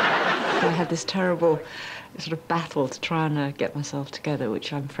 I had this terrible sort of battle to try and get myself together,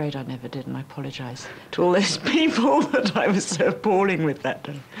 which I'm afraid I never did, and I apologise to all those people that I was so appalling with that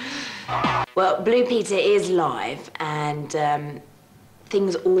day. Well, Blue Peter is live, and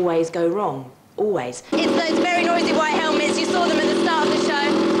things always go wrong. Always. It's those very noisy white helmets. You saw them at the start of the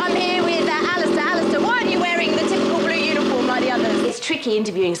show. I'm here with Alistair. Alistair, why aren't you wearing the typical blue uniform like the others? It's tricky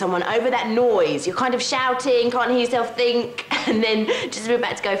interviewing someone over that noise. You're kind of shouting, can't hear yourself think, and then just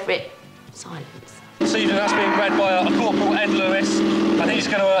about to go for it. Silence. This evening that's being read by a Corporal Ed Lewis, and he's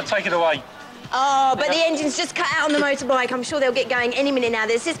going to take it away. Oh, but the engine's just cut out on the motorbike. I'm sure they'll get going any minute now.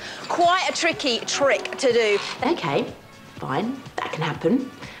 This is quite a tricky trick to do. OK, fine, that can happen.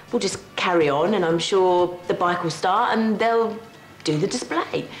 We'll just carry on, and I'm sure the bike will start, and they'll do the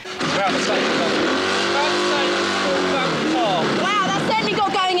display. Wow, that's certainly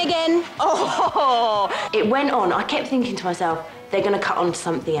got going again. Oh! It went on. I kept thinking to myself, they're going to cut on to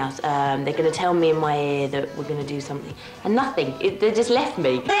something else. They're going to tell me in my ear that we're going to do something. And nothing. They just left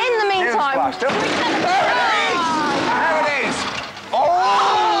me. In the meantime... There it is!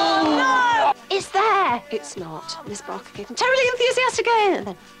 Oh, no! It's there! It's not. Miss Barker gave them terribly enthusiastic again, and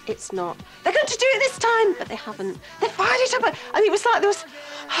then it's not. They're going to do it this time, but they haven't. They fired it up, and it was like there was...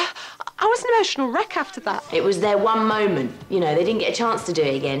 I was an emotional wreck after that. It was their one moment. You know, they didn't get a chance to do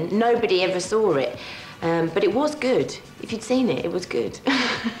it again. Nobody ever saw it. But it was good. If you'd seen it, it was good.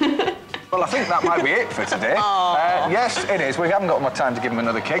 Well, I think that might be it for today. Yes, it is. We haven't got much time to give him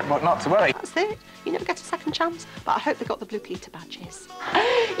another kick, but not to worry. That's it. You never get a second chance. But I hope they got the Blue Peter badges.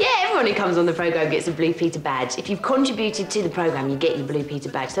 Yeah, everyone who comes on the programme gets a Blue Peter badge. If you've contributed to the programme, you get your Blue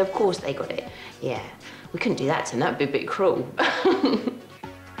Peter badge. So, of course, they got it. Yeah. We couldn't do that to them. That would be a bit cruel.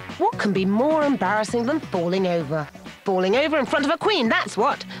 What can be more embarrassing than falling over? Falling over in front of a queen, that's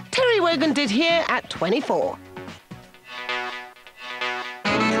what Terry Wogan did here at 24.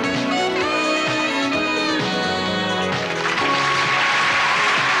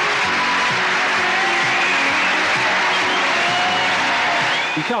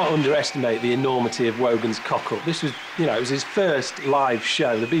 You can't underestimate the enormity of Wogan's cock-up. This was, you know, it was his first live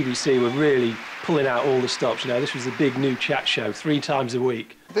show. The BBC were really pulling out all the stops. You know, this was the big new chat show 3 times a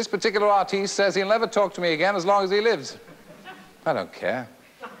week. This particular artiste says he'll never talk to me again as long as he lives. I don't care.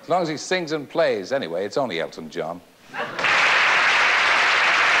 As long as he sings and plays. Anyway, it's only Elton John.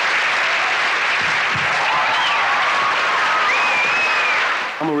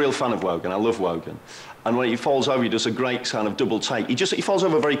 I'm a real fan of Wogan. I love Wogan. And when he falls over, he does a great kind of double take. He falls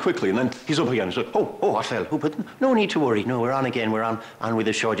over very quickly, and then he's up again. He's like, oh, I fell. Oh, but no need to worry. No, we're on again. We're on with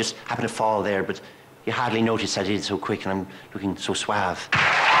the show. I just happened to fall there, but you hardly noticed I did it so quick, and I'm looking so suave.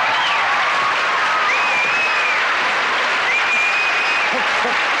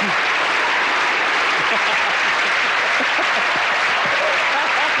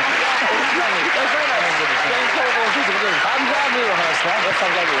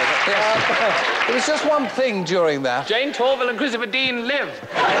 There was just one thing during that. Jane Torville and Christopher Dean live.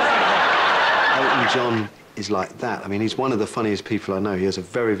 Elton John is like that. I mean, he's one of the funniest people I know. He has a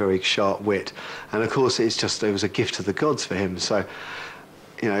very, very sharp wit. And, of course, it was a gift of the gods for him. So,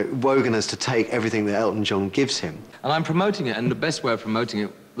 you know, Wogan has to take everything that Elton John gives him. And I'm promoting it, and the best way of promoting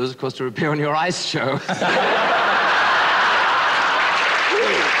it was, of course, to appear on your ice show.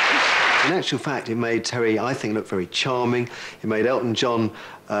 In actual fact, it made Terry, I think, look very charming. It made Elton John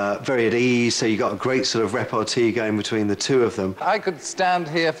very at ease, so you got a great sort of repartee going between the two of them. I could stand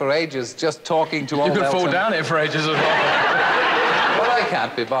here for ages just talking to old You could Elton. fall down here for ages as well. Well, I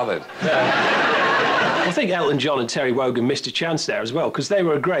can't be bothered. I think Elton John and Terry Wogan missed a chance there as well, because they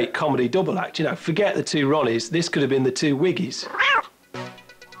were a great comedy double act. You know, forget the 2 Ronnies, this could have been the 2 Wiggies.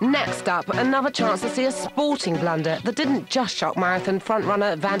 Next up, another chance to see a sporting blunder that didn't just shock marathon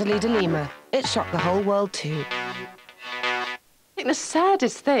frontrunner Vanderlei de Lima. It shocked the whole world too. I think the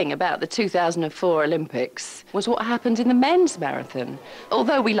saddest thing about the 2004 Olympics was what happened in the men's marathon.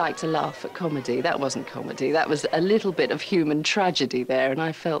 Although we like to laugh at comedy, that wasn't comedy. That was a little bit of human tragedy there, and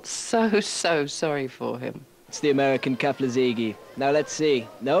I felt so sorry for him. It's the American Keflezigi. Now, let's see.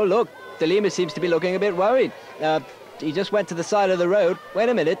 No, look, de Lima seems to be looking a bit worried. He just went to the side of the road. Wait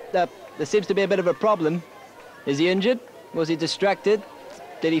a minute, there seems to be a bit of a problem. Is he injured? Was he distracted?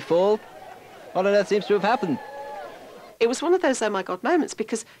 Did he fall? What on earth seems to have happened? It was one of those oh my God moments,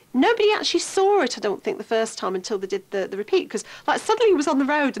 because nobody actually saw it, I don't think, the first time until they did the repeat, because like suddenly he was on the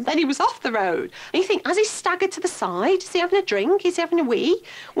road and then he was off the road. And you think, has he staggered to the side? Is he having a drink? Is he having a wee?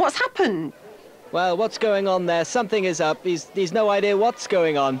 What's happened? Well, what's going on there? Something is up. He's no idea what's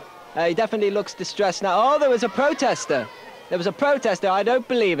going on. He definitely looks distressed now. Oh, there was a protester. There was a protester. I don't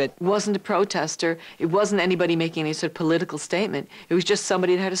believe it. It wasn't a protester. It wasn't anybody making any sort of political statement. It was just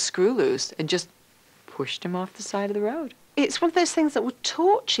somebody that had a screw loose and just pushed him off the side of the road. It's one of those things that would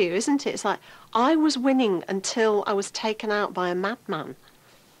torture you, isn't it? It's like, I was winning until I was taken out by a madman.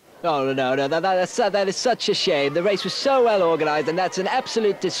 Oh, no, that is such a shame. The race was so well organised, and that's an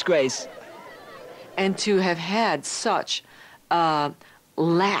absolute disgrace. And to have had such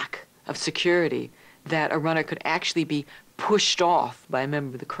lack of security that a runner could actually be pushed off by a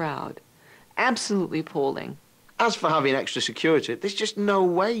member of the crowd. Absolutely appalling. As for having extra security, there's just no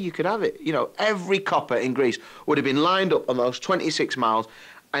way you could have it. You know, every copper in Greece would have been lined up on those 26 miles,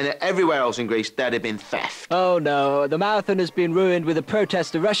 and everywhere else in Greece, there'd have been theft. Oh, no. The marathon has been ruined with a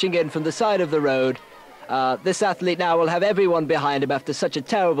protester rushing in from the side of the road. This athlete now will have everyone behind him after such a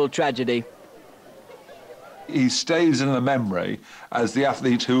terrible tragedy. He stays in the memory as the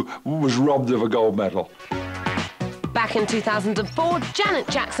athlete who was robbed of a gold medal. Back in 2004, Janet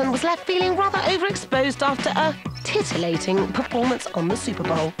Jackson was left feeling rather overexposed after a titillating performance on the Super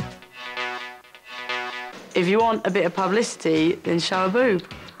Bowl. If you want a bit of publicity, then show a boob.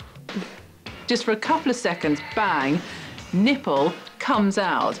 Just for a couple of seconds, bang, nipple comes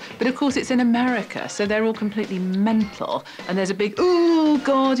out. But of course it's in America, so they're all completely mental. And there's a big, oh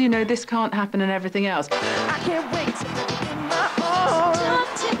God, you know, this can't happen and everything else. I can't wait to in my arms.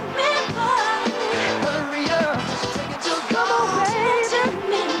 Don't take me by. Hurry up, take it to come on, baby. Take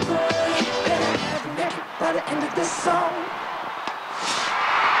me by. Better have it by the end of this song.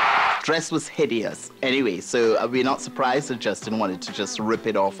 dress was hideous. Anyway, so we're not surprised that Justin wanted to just rip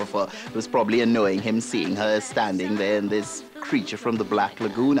it off of her. It was probably annoying him seeing her standing there in this creature from the Black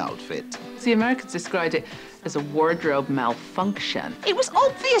Lagoon outfit. The Americans described it as a wardrobe malfunction. It was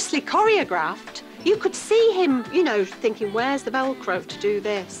obviously choreographed. You could see him, you know, thinking, where's the Velcro to do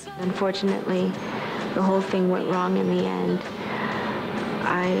this? Unfortunately, the whole thing went wrong in the end.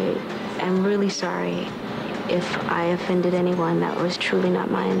 I am really sorry if I offended anyone. That was truly not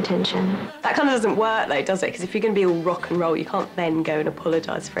my intention. That kind of doesn't work, though, does it? Because if you're going to be all rock and roll, you can't then go and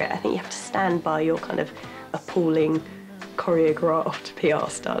apologise for it. I think you have to stand by your kind of appalling, choreographed PR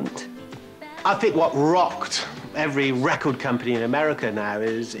stunt. I think what rocked every record company in America now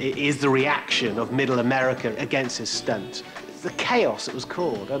is the reaction of middle America against this stunt. The chaos it was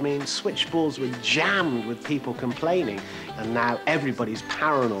caused. I mean, switchboards were jammed with people complaining, and now everybody's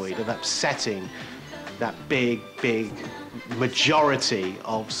paranoid of upsetting that big majority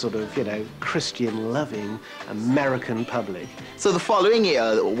of sort of, you know, Christian-loving American public. So the following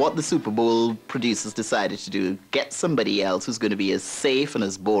year, what the Super Bowl producers decided to do, get somebody else who's going to be as safe and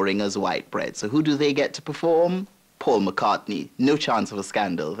as boring as white bread. So who do they get to perform? Paul McCartney. No chance of a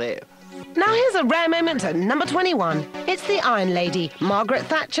scandal there. Now here's a rare moment at number 21. It's the Iron Lady, Margaret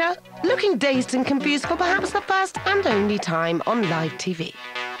Thatcher, looking dazed and confused for perhaps the first and only time on live TV.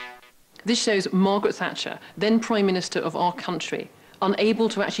 This shows Margaret Thatcher, then Prime Minister of our country, unable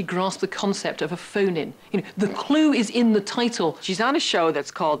to actually grasp the concept of a phone-in. You know, the clue is in the title. She's on a show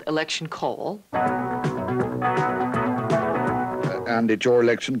that's called Election Call. And it's your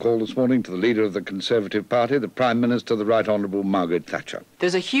election call this morning to the leader of the Conservative Party, the Prime Minister, the Right Honourable Margaret Thatcher.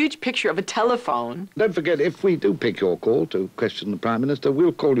 There's a huge picture of a telephone. Don't forget, if we do pick your call to question the Prime Minister,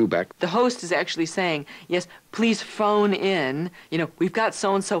 we'll call you back. The host is actually saying, yes, please phone in. You know, we've got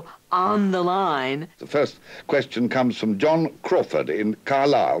so-and-so on the line. The first question comes from John Crawford in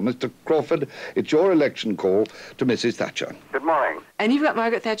Carlisle. Mr. Crawford, it's your election call to Mrs. Thatcher. Good morning. And you've got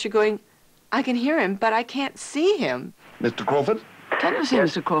Margaret Thatcher going, I can hear him, but I can't see him. Mr. Crawford? Can you see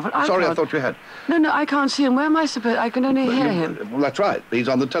Mr. Crawford? Sorry, I thought you had. No, I can't see him. Where am I supposed? I can only hear him. Well, that's right. He's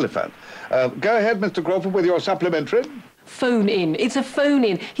on the telephone. Go ahead, Mr. Crawford, with your supplementary. Phone in. It's a phone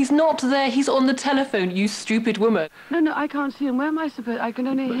in. He's not there. He's on the telephone, you stupid woman. No, I can't see him. Where am I supposed? I can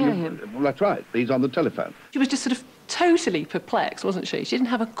only hear him. Well, that's right. He's on the telephone. She was just sort of totally perplexed, wasn't she? She didn't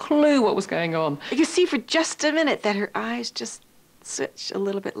have a clue what was going on. You could see for just a minute that her eyes just switched a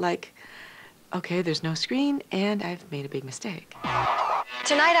little bit like, okay, there's no screen, and I've made a big mistake.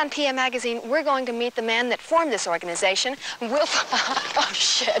 Tonight on PM Magazine, we're going to meet the man that formed this organization. We'll... Oh,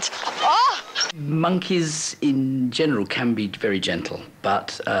 shit. Oh! Monkeys, in general, can be very gentle,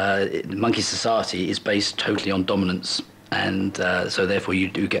 but monkey society is based totally on dominance, and so therefore you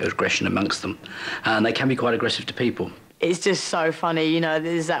do get aggression amongst them. And they can be quite aggressive to people. It's just so funny, you know,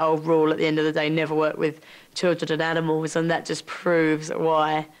 there's that old rule at the end of the day, never work with children and animals, and that just proves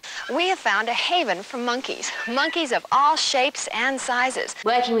why. We have found a haven for monkeys. Monkeys of all shapes and sizes.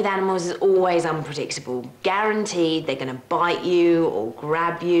 Working with animals is always unpredictable. Guaranteed they're going to bite you or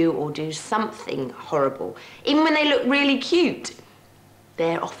grab you or do something horrible. Even when they look really cute,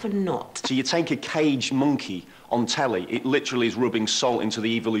 they're often not. So you take a caged monkey on telly, it literally is rubbing salt into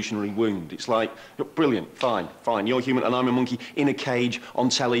the evolutionary wound. It's like, brilliant, fine, you're human and I'm a monkey in a cage on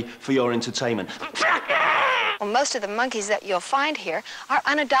telly for your entertainment. Well, most of the monkeys that you'll find here are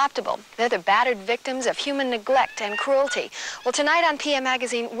unadoptable. They're the battered victims of human neglect and cruelty. Well, tonight on PM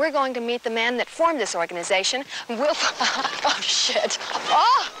Magazine, we're going to meet the man that formed this organization. We'll... Oh, shit.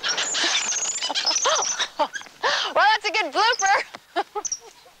 Oh! Well, that's a good blooper.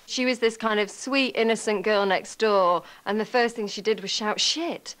 She was this kind of sweet, innocent girl next door, and the first thing she did was shout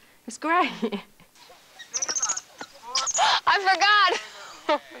shit. It was great. I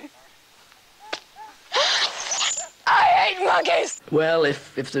forgot. I hate monkeys. Well,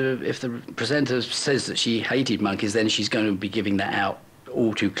 if the presenter says that she hated monkeys, then she's going to be giving that out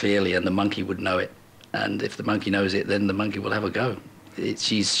all too clearly, and the monkey would know it. And if the monkey knows it, then the monkey will have a go.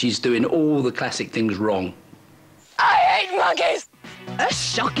 She's doing all the classic things wrong. I hate monkeys. A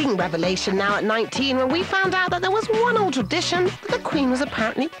shocking revelation now at 19 when we found out that there was one old tradition that the Queen was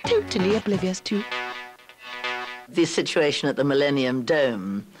apparently totally oblivious to. The situation at the Millennium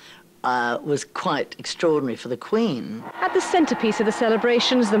Dome was quite extraordinary for the Queen. At the centrepiece of the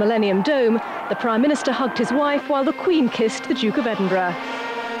celebrations, the Millennium Dome, the Prime Minister hugged his wife while the Queen kissed the Duke of Edinburgh.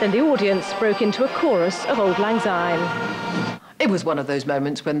 Then the audience broke into a chorus of Auld Lang Syne. It was one of those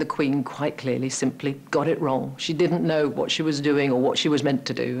moments when the Queen quite clearly simply got it wrong. She didn't know what she was doing or what she was meant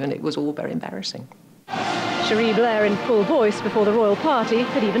to do, and it was all very embarrassing. Cherie Blair in full voice before the royal party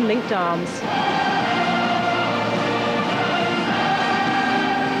had even linked arms.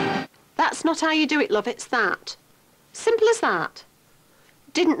 That's not how you do it, love, it's that. Simple as that.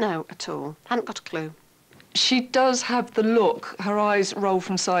 Didn't know at all. Hadn't got a clue. She does have the look. Her eyes roll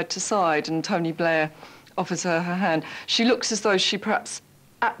from side to side and Tony Blair offers her her hand. She looks as though she perhaps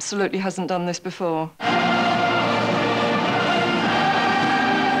absolutely hasn't done this before.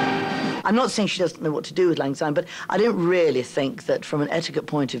 I'm not saying she doesn't know what to do with lang syne, but I don't really think that from an etiquette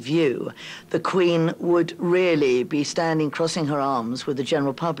point of view, the Queen would really be standing crossing her arms with the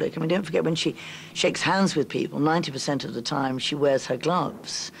general public. I mean, don't forget when she shakes hands with people, 90% of the time she wears her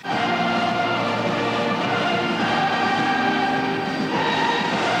gloves.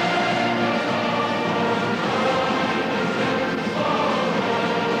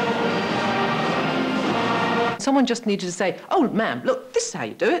 Someone just needed to say, oh, ma'am, look, this is how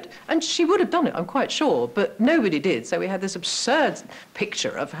you do it. And she would have done it, I'm quite sure, but nobody did. So we had this absurd picture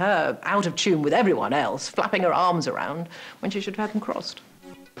of her out of tune with everyone else, flapping her arms around when she should have had them crossed.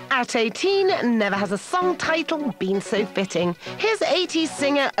 At 18, never has a song title been so fitting. Here's 80s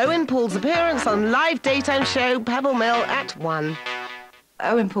singer Owen Paul's appearance on live daytime show Pebble Mill at 1.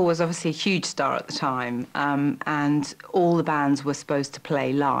 Owen Paul was obviously a huge star at the time, and all the bands were supposed to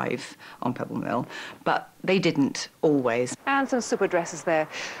play live on Pebble Mill, but they didn't always. And some super dresses there.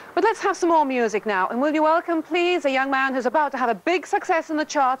 But let's have some more music now, and will you welcome, please, a young man who's about to have a big success in the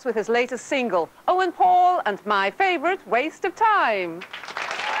charts with his latest single, Owen Paul and my favourite, Waste of Time.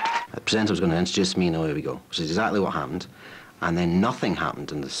 The presenter was going to introduce me, and away we go, which is exactly what happened. And then nothing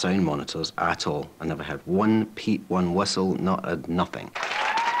happened in the sound monitors at all. I never heard one peep, one whistle, not a nothing.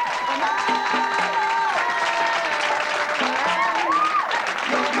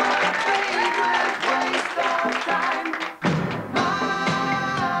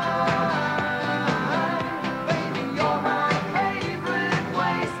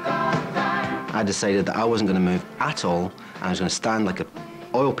 I decided that I wasn't going to move at all, and I was going to stand like an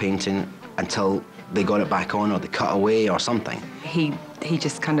oil painting until they got it back on or they cut away or something. He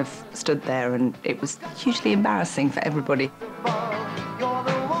just kind of stood there, and it was hugely embarrassing for everybody.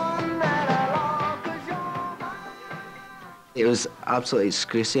 It was absolutely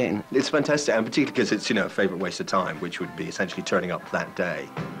excruciating. It's fantastic, and particularly because it's, you know, a favourite waste of time, which would be essentially turning up that day.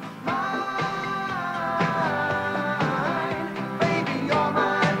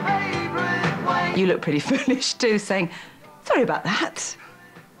 You look pretty foolish too, saying, sorry about that.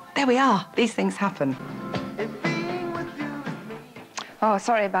 There we are. These things happen. Oh,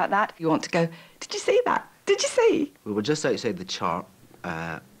 sorry about that. You want to go, did you see that? Did you see? We were just outside the chart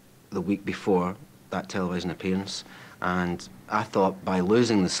the week before that television appearance, and I thought by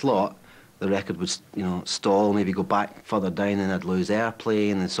losing the slot, the record would, you know, stall, maybe go back further down, and I'd lose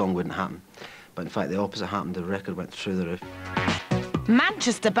airplay, and the song wouldn't happen. But in fact, the opposite happened. The record went through the roof.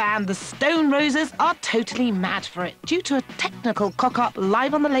 Manchester band The Stone Roses are totally mad for it due to a technical cock-up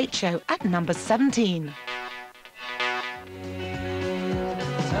live on The Late Show at number 17.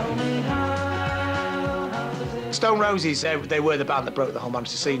 Stone Roses, they were the band that broke the whole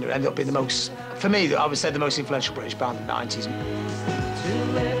Manchester scene. It ended up being the most, for me, I would say the most influential British band in the 90s.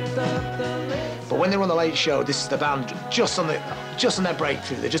 But when they were on The Late Show, this is the band just on their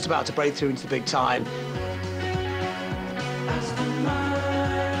breakthrough. They're just about to break through into the big time.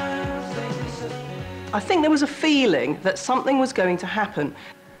 I think there was a feeling that something was going to happen.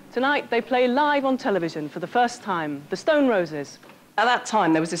 Tonight, they play live on television for the first time, The Stone Roses. At that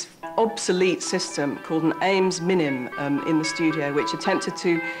time, there was this obsolete system called an Ames Minim in the studio, which attempted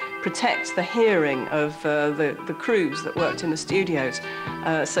to protect the hearing of the crews that worked in the studios.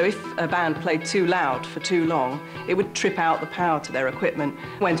 So if a band played too loud for too long, it would trip out the power to their equipment.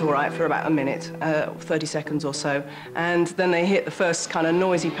 Went all right for about a minute, 30 seconds or so, and then they hit the first kind of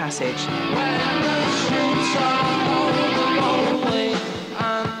noisy passage.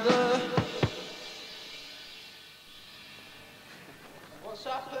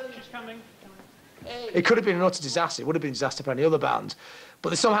 It could have been an utter disaster. It would have been a disaster for any other band.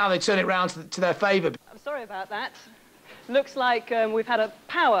 But somehow they turn it round to their favour. I'm sorry about that. Looks like we've had a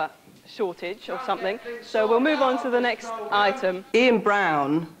power shortage or something. So we'll move on to the next item. Ian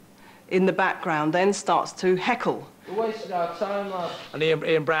Brown, in the background, then starts to heckle. We're wasting our time, lads. And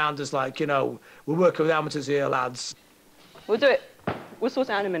Ian Brown does like, you know, we're working with amateurs here, lads. We'll do it. We'll sort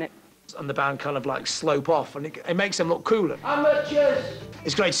it out in a minute. And the band kind of like slope off, and it makes them look cooler. Amateurs!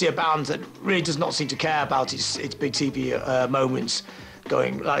 It's great to see a band that really does not seem to care about its big TV moments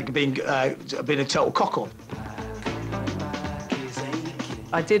going, like being a total cock-up.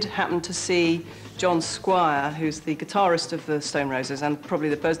 I did happen to see John Squire, who's the guitarist of the Stone Roses and probably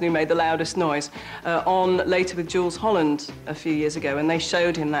the person who made the loudest noise, on Later with Jules Holland a few years ago, and they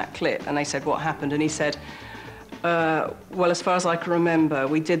showed him that clip, and they said, what happened? And he said, Well, as far as I can remember,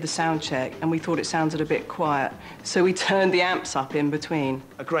 we did the sound check and we thought it sounded a bit quiet, so we turned the amps up in between.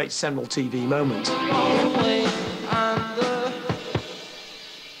 A great seminal TV moment.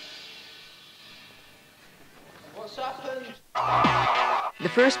 The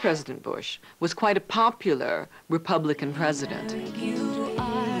first President Bush was quite a popular Republican president.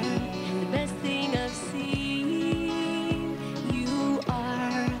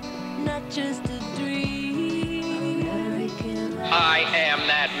 I am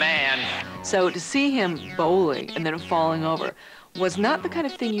that man. So to see him bowling and then falling over was not the kind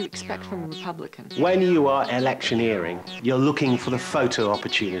of thing you expect from a Republican. When you are electioneering, you're looking for the photo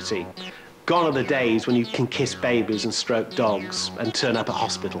opportunity. Gone are the days when you can kiss babies and stroke dogs and turn up at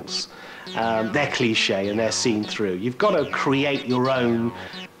hospitals. They're cliche and they're seen through. You've got to create your own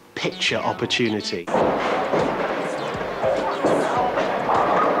picture opportunity.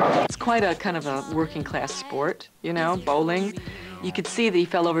 It's quite a kind of a working class sport, you know, bowling. You could see that he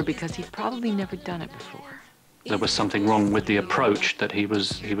fell over because he'd probably never done it before. There was something wrong with the approach that he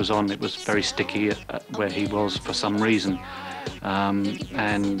was on. It was very sticky where he was for some reason.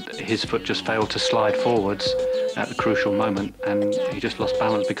 And his foot just failed to slide forwards at the crucial moment, and he just lost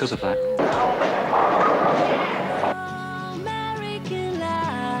balance because of that.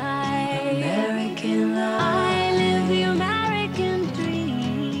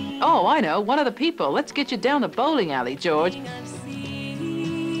 Oh, I know, one of the people. Let's get you down the bowling alley, George.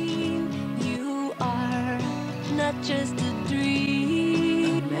 You are not just a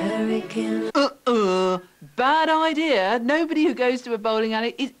dream. American. Bad idea. Nobody who goes to a bowling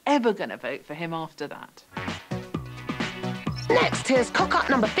alley is ever going to vote for him after that. Next, here's cock-up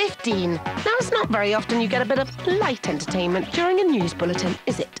number 15. Now, it's not very often you get a bit of light entertainment during a news bulletin,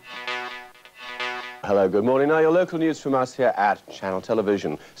 is it? Hello, good morning. Now, your local news from us here at Channel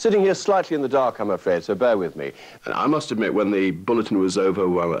Television. Sitting here slightly in the dark, I'm afraid, so bear with me. And I must admit, when the bulletin was over,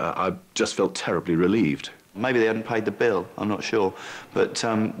 well, I just felt terribly relieved. Maybe they hadn't paid the bill, I'm not sure. But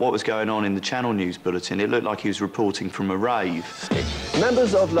what was going on in the Channel News bulletin, it looked like he was reporting from a rave.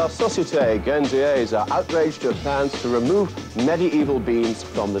 Members of La Société Guernsey's are outraged at plans to remove medieval beams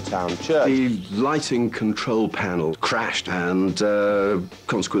from the town church. The lighting control panel crashed, and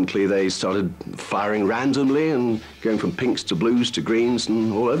consequently they started firing randomly and going from pinks to blues to greens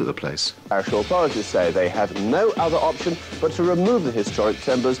and all over the place. Parish authorities say they have no other option but to remove the historic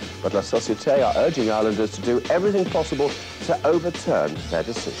timbers, but La Société are urging islanders to do everything possible to overturn their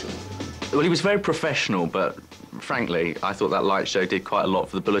decision. Well, he was very professional, but frankly, I thought that light show did quite a lot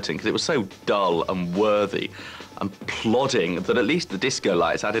for the bulletin because it was so dull and worthy and plodding that at least the disco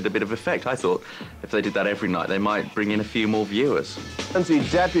lights added a bit of effect. I thought if they did that every night, they might bring in a few more viewers. Guernsey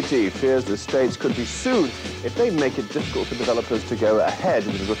deputy fears the estates could be sued if they make it difficult for developers to go ahead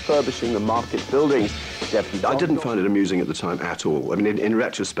with refurbishing the market buildings. I didn't find it amusing at the time at all. I mean, in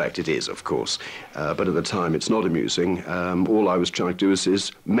retrospect, it is, of course. But at the time, it's not amusing. All I was trying to do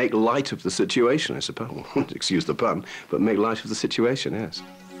is make light of the situation, I suppose. Excuse the pun, but make light of the situation, yes.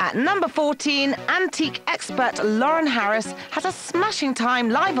 At number 14, antique expert Lauren Harris has a smashing time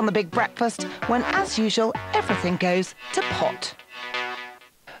live on The Big Breakfast when, as usual, everything goes to pot.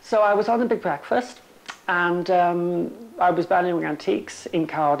 So I was on The Big Breakfast, and I was valuing antiques in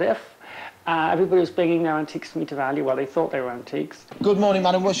Cardiff. Everybody was bringing their antiques to me to value. Well, they thought they were antiques. Good morning,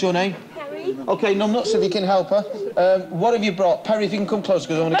 madam. What's your name? Perry. OK, no, I'm not sure if you can help her. What have you brought? Perry, if you can come close,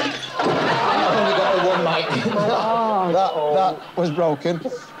 because I've only got the one mic. That was broken.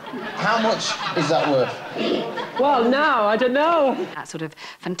 How much is that worth? Well, now, I don't know. That sort of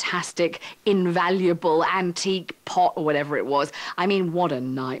fantastic, invaluable, antique pot or whatever it was. I mean, what a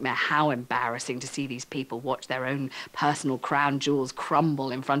nightmare. How embarrassing to see these people watch their own personal crown jewels crumble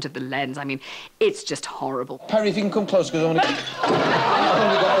in front of the lens. I mean, it's just horrible. Perry, if you can come close, because I've only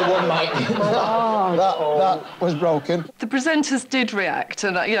got the one mic. That was broken. The presenters did react,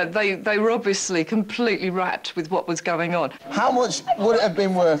 and you know, they were obviously completely rapt with what was going on. How much would it have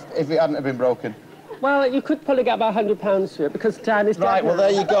been worth if it hadn't have been broken? Well, you could probably get about £100 for it, because Dan is... Right, well,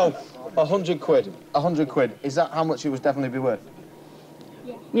 there you go. 100 quid. 100 quid. Is that how much it would definitely be worth?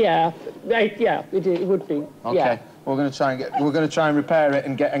 Yeah, it would be. OK, yeah. we're going to try and repair it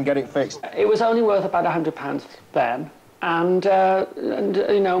and get it fixed. It was only worth about £100 then, and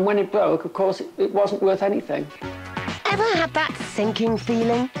you know, when it broke, of course, it wasn't worth anything. Ever had that sinking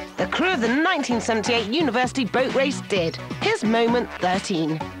feeling? The crew of the 1978 University boat race did. Here's moment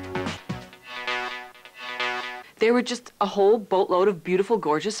 13. There were just a whole boatload of beautiful,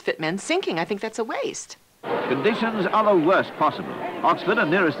 gorgeous, fit men sinking. I think that's a waste. Conditions are the worst possible. Oxford are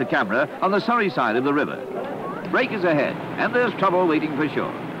nearest the camera on the Surrey side of the river. Break is ahead, and there's trouble waiting for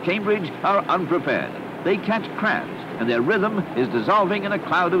shore. Cambridge are unprepared. they catch crabs, and their rhythm is dissolving in a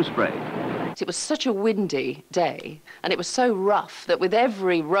cloud of spray. It was such a windy day, and it was so rough that with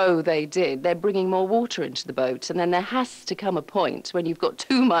every row they did, they're bringing more water into the boat, and then there has to come a point when you've got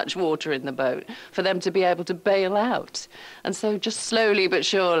too much water in the boat for them to be able to bail out. And so just slowly but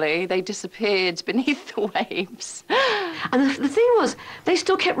surely, they disappeared beneath the waves. And the thing was, they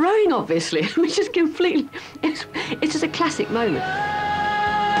still kept rowing, obviously, which is completely... It's just a classic moment.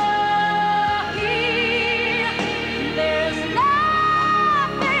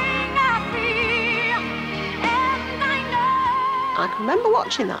 I can remember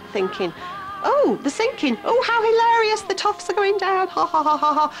watching that thinking, oh, the sinking, oh, how hilarious, the toffs are going down, ha, ha, ha,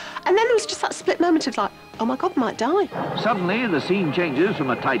 ha, ha. And then there was just that split moment of like, oh my God, might die. Suddenly, the scene changes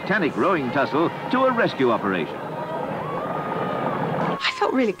from a Titanic rowing tussle to a rescue operation. I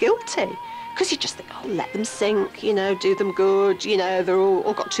felt really guilty, because you just think, oh, let them sink, you know, do them good, you know, they're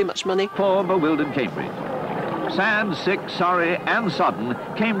all got too much money. Poor bewildered Cambridge. Sad, sick, sorry, and sodden,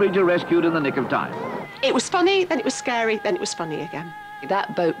 Cambridge are rescued in the nick of time. It was funny, then it was scary, then it was funny again.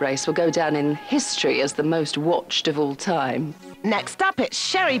 That boat race will go down in history as the most watched of all time. Next up, it's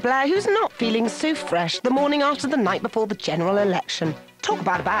Sherry Blair, who's not feeling so fresh the morning after the night before the general election. Talk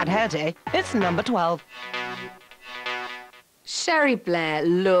about a bad hair day. It's number 12. Sherry Blair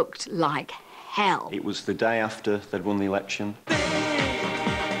looked like hell. It was the day after they'd won the election.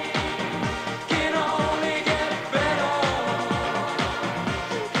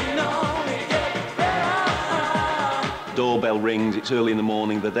 Doorbell rings, it's early in the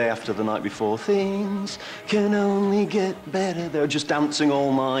morning, the day after the night before. Things can only get better. They're just dancing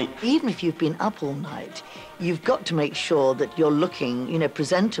all night. Even if you've been up all night, you've got to make sure that you're looking, you know,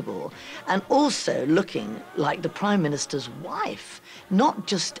 presentable, and also looking like the Prime Minister's wife, not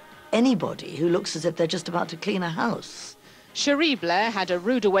just anybody who looks as if they're just about to clean a house. Sherry Blair had a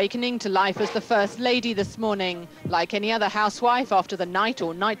rude awakening to life as the First Lady this morning. Like any other housewife after the night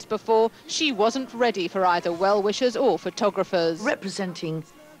or nights before, she wasn't ready for either well-wishers or photographers. Representing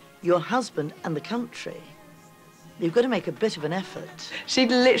your husband and the country, you've got to make a bit of an effort. She'd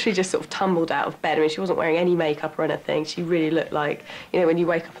literally just sort of tumbled out of bed. I mean, she wasn't wearing any makeup or anything. She really looked like, you know, when you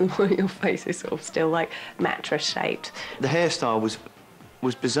wake up in the morning, your face is sort of still like mattress-shaped. The hairstyle was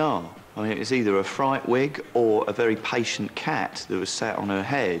bizarre. I mean, it was either a fright wig or a very patient cat that was sat on her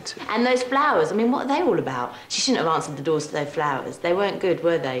head. And those flowers, I mean, what are they all about? She shouldn't have answered the doors to those flowers. They weren't good,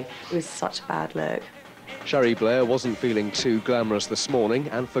 were they? It was such a bad look. Sherry Blair wasn't feeling too glamorous this morning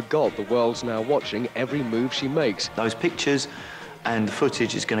and forgot the world's now watching every move she makes. Those pictures and the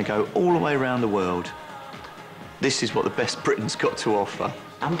footage is going to go all the way around the world. This is what the best Britain's got to offer.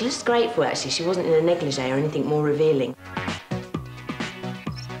 I'm just grateful, actually, she wasn't in a negligee or anything more revealing.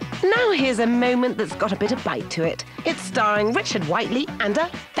 Now here's a moment that's got a bit of bite to it. It's starring Richard Whiteley and a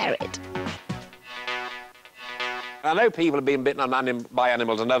ferret. I know people have been bitten by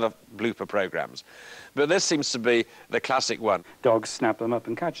animals in other blooper programmes, but this seems to be the classic one. Dogs snap them up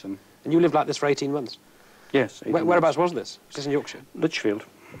and catch them. And you lived like this for 18 months? Yes. 18 Whereabouts was this? Was this in Yorkshire? Lichfield.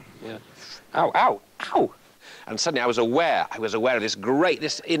 Yeah. Ow, ow, ow! And suddenly I was aware of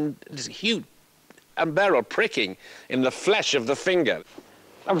this huge unbearable pricking in the flesh of the finger.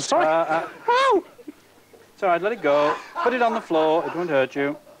 I'm sorry. Ow! It's all right, let it go. Put it on the floor, it won't hurt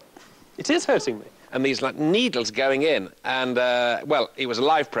you. It is hurting me. And these like needles going in, and well, it was a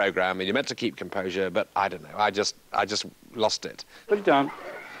live programme, and you're meant to keep composure, but I don't know. I just lost it. Put it down.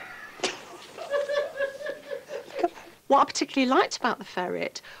 What I particularly liked about the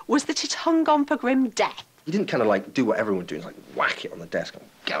ferret was that it hung on for grim death. He didn't kind of like do what everyone would do, like whack it on the desk.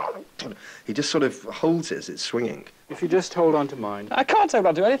 Get on. He just sort of holds it as it's swinging. If you just hold on to mine. I can't hold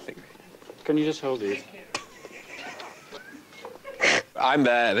on to anything. Can you just hold these? I'm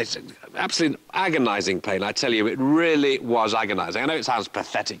there. It's absolute agonising pain. I tell you, it really was agonising. I know it sounds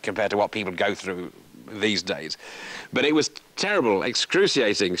pathetic compared to what people go through these days, but it was terrible,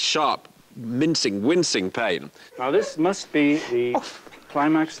 excruciating, sharp, wincing pain. Now, this must be the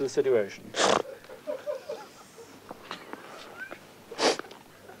climax of the situation.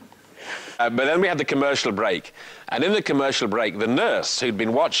 But then we had the commercial break. And in the commercial break, the nurse who'd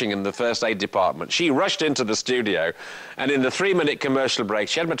been watching in the first aid department, she rushed into the studio, and in the 3-minute commercial break,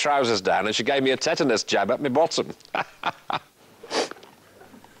 she had my trousers down and she gave me a tetanus jab at my bottom.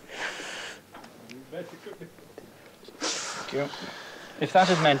 If that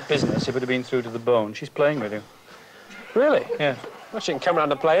had meant business, it would have been through to the bone. She's playing with you. Really? Yeah. Well, she can come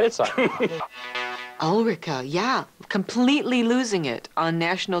around and play anytime. Ulrika, yeah, completely losing it on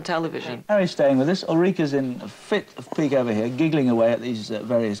national television. Harry's staying with us. Ulrika's in a fit of pique over here, giggling away at these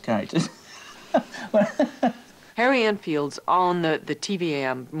various characters. Harry Enfield's on the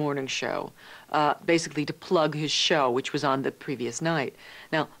TVAM morning show. basically to plug his show, which was on the previous night.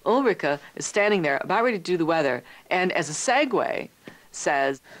 Now, Ulrika is standing there about ready to do the weather, and as a segue,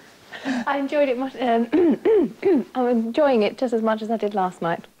 says, I enjoyed it much. I'm enjoying it just as much as I did last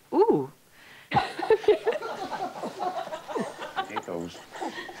night. Ooh. Here goes.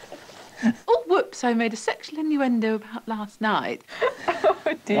 Oh, whoops, I made a sexual innuendo about last night. Oh,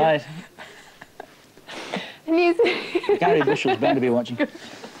 dear. Right. Gary Bushel's bound to be watching.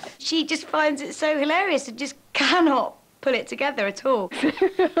 She just finds it so hilarious and just cannot pull it together at all.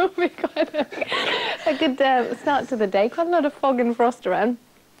 Oh, my God. A good start to the day. Quite a lot of fog and frost around.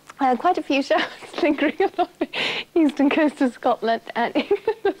 Quite a few showers lingering along the eastern coast of Scotland and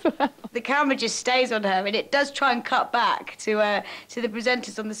England as well. The camera just stays on her, and it does try and cut back to the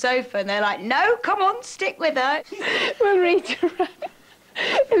presenters on the sofa, and they're like, no, come on, stick with her. We'll reach around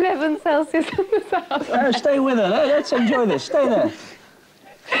 11 Celsius in the south. Oh, stay with her. Let's enjoy this. Stay there.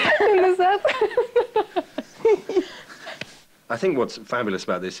 In the south. I think what's fabulous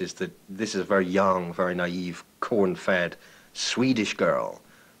about this is that this is a very young, very naive, corn-fed Swedish girl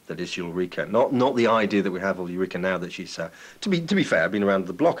that is Ulrika. Not the idea that we have of Ulrika now that she's, to be fair, been around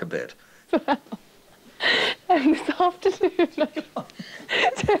the block a bit. And this afternoon.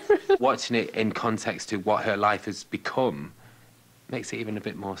 Watching it in context to what her life has become makes it even a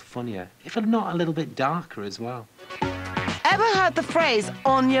bit more funnier, if not a little bit darker as well. Ever heard the phrase,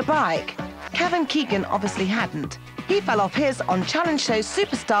 on your bike? Kevin Keegan obviously hadn't. He fell off his on challenge show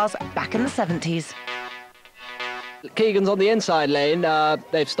Superstars back in the 70s. Keegan's on the inside lane.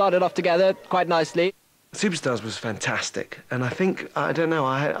 They've started off together quite nicely. Superstars was fantastic, and I think, I don't know,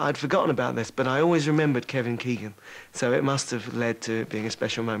 I'd forgotten about this, but I always remembered Kevin Keegan, so it must have led to it being a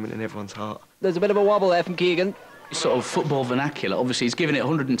special moment in everyone's heart. There's a bit of a wobble there from Keegan. Sort of football vernacular, obviously he's giving it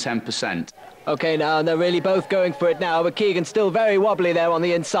 110%. OK, now, and they're really both going for it now, but Keegan's still very wobbly there on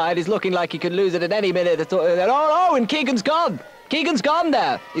the inside. He's looking like he could lose it at any minute. Oh, and Keegan's gone! Keegan's gone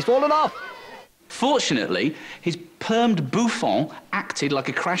there! He's fallen off! Fortunately, his permed bouffon acted like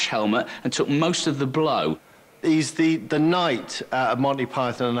a crash helmet and took most of the blow. He's the knight out of Monty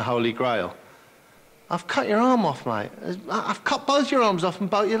Python and the Holy Grail. I've cut your arm off, mate. I've cut both your arms off and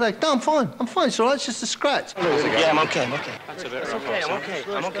both your legs. No, I'm fine. I'm fine. It's all right. It's just a scratch. Yeah, I'm okay. I'm okay. That's a bit It's rough. okay.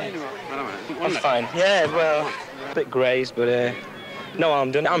 I'm okay. I'm okay. I'm fine. Yeah, well, a bit grazed, but no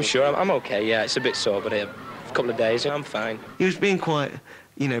harm done. I'm sure. I'm okay. Yeah, it's a bit sore, but a couple of days, I'm fine. He was being quite,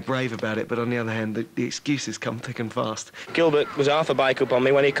 you know, brave about it, but on the other hand, the excuses come thick and fast. Gilbert was half a bike up on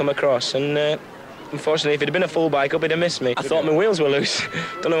me when he come across, and unfortunately, if it had been a full bike up, he'd have missed me. I thought my wheels were loose.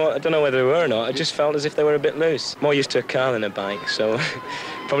 I don't know whether they were or not. I just felt as if they were a bit loose. More used to a car than a bike, so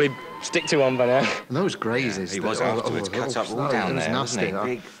probably stick to one by now. And those grazes... he was afterwards, cut up all down there, wasn't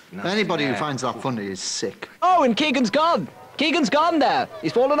he? Big, Anybody who finds that funny is sick. Oh, and Keegan's gone! Keegan's gone there!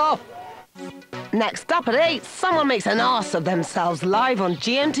 He's fallen off! Next up at 8, someone makes an arse of themselves live on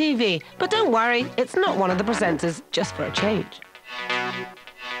GMTV. But don't worry, it's not one of the presenters, just for a change.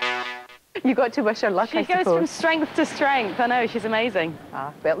 You got to wish her luck, I suppose. She goes from strength to strength. I know, she's amazing.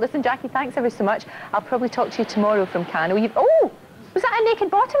 Well, listen, Jackie, thanks ever so much. I'll probably talk to you tomorrow from Cannes. Oh! Was that a naked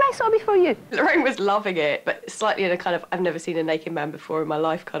bottom I saw before you? Lorraine was loving it, but slightly in a kind of, I've never seen a naked man before in my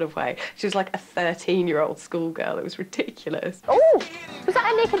life kind of way. She was like a 13-year-old schoolgirl. It was ridiculous. Oh! Was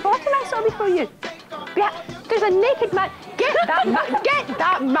that a naked bottom I saw before you? Yeah, there's a naked man. Get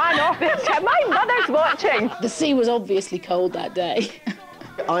that man off this chair. My mother's watching. The sea was obviously cold that day.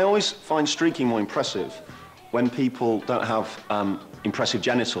 I always find streaking more impressive when people don't have impressive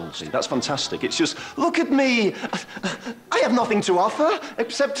genitals. That's fantastic. It's just, look at me. I have nothing to offer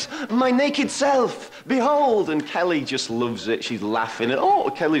except my naked self. Behold. And Kelly just loves it. She's laughing. Oh,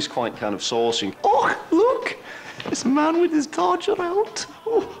 Kelly's quite kind of saucy. Oh, look. This man with his torture out.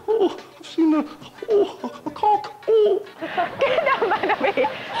 Oh, I've seen a cock. Oh. Get that man away.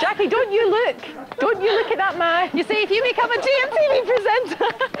 Jackie, don't you look. Don't you look at that man. You see, if you become a GMTV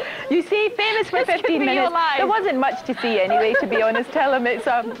presenter, you see, famous for 15 minutes. There wasn't much to see anyway, to be honest. Tell him it's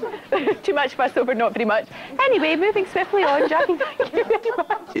too much fuss over not very much. Anyway, moving swiftly on, Jackie, thank you very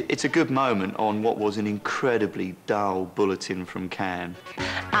much. It's a good moment on what was an incredibly dull bulletin from Cannes.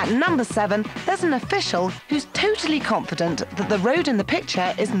 At number 7, there's an official who's totally confident that the road in the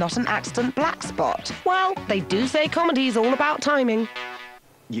picture is not an accident black spot. Well, they do say comedy's all about timing.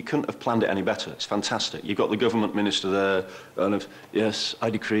 You couldn't have planned it any better. It's fantastic. You've got the government minister there, kind of, yes, I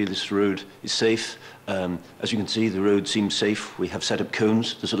decree this road is safe. As you can see, the road seems safe. We have set up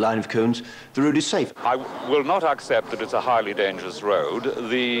cones. There's a line of cones. The road is safe. I will not accept that it's a highly dangerous road.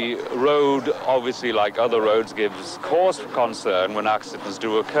 The road, obviously, like other roads, gives cause for concern when accidents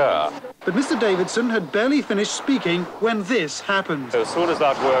do occur. But Mr. Davidson had barely finished speaking when this happened. As soon as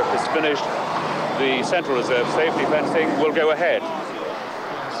that work is finished, The Central Reserve safety fencing will go ahead.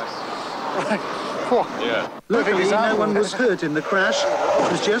 Yeah. Luckily, no one was hurt in the crash.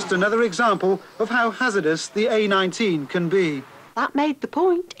 It was just another example of how hazardous the A19 can be. That made the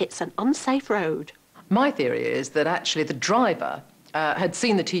point. It's an unsafe road. My theory is that actually the driver had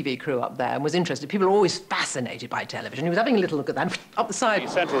seen the TV crew up there and was interested. People are always fascinated by television. He was having a little look at that up the side. The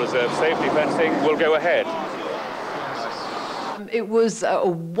Central Reserve safety fencing will go ahead. It was a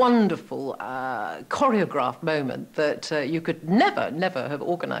wonderful choreographed moment that you could never have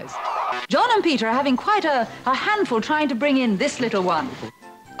organised. John and Peter are having quite a handful trying to bring in this little one.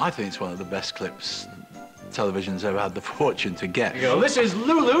 I think it's one of the best clips television's ever had the fortune to get. This is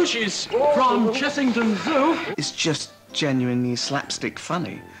Lulu. She's from Chessington Zoo. It's just genuinely slapstick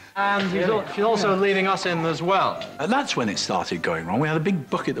funny. And she's also leading us in as well. And that's when it started going wrong. We had a big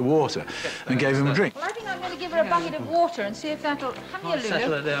bucket of water and gave him a drink. Well, I think I'm going to give her a bucket of water and see if that'll... Come here, Lulu.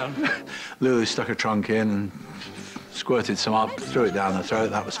 Settle her down. Lulu stuck her trunk in and squirted some up, threw it down her throat,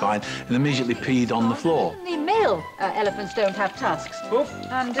 that was fine, and immediately peed on the floor. The male elephants don't have tusks.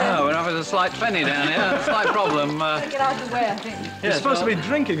 And, we're having a slight penny down here, a slight problem. Get out of the way, I think. You're supposed to be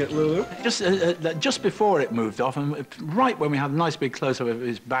drinking it, Lulu. Just before it moved off, and right when we had a nice big close-up of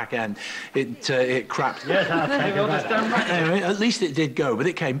his back end, it crapped. Yes, I'll take it. Anyway, at least it did go, but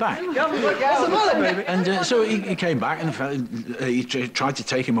it came back. And so he came back, and he tried to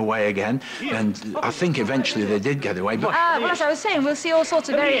take him away again, and I think eventually they did get away. But well, as I was saying, we'll see all sorts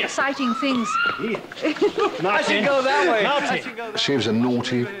of very exciting things. I should go that way. She was a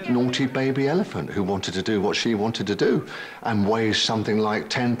naughty baby elephant who wanted to do what she wanted to do and weighs something like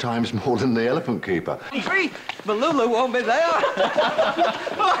 10 times more than the elephant keeper. Free, but Lulu won't be there.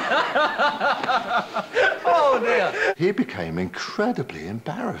 Oh, dear. He became incredibly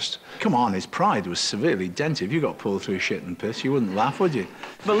embarrassed. Come on, his pride was severely dented. If you got pulled through shit and piss, you wouldn't laugh, would you?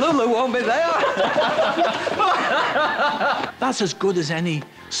 But Lulu won't be there. That's as good as any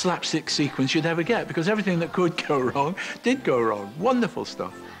slapstick sequence you'd ever get, because everything that could go wrong did go wrong. Wonderful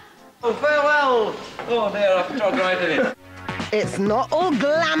stuff. Oh, farewell. Oh, dear, I've talked right in it. It's not all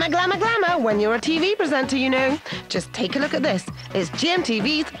glamour, glamour, glamour when you're a TV presenter, you know. Just take a look at this. It's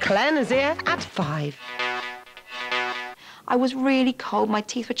GMTV's Claire Nazir at 5. I was really cold, my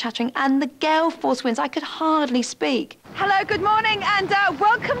teeth were chattering, and the gale force winds, I could hardly speak. Hello, good morning, and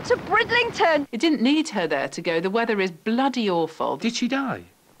welcome to Bridlington. It didn't need her there to go. The weather is bloody awful. Did she die?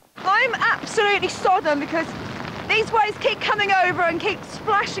 I'm absolutely sodden because these waves keep coming over and keep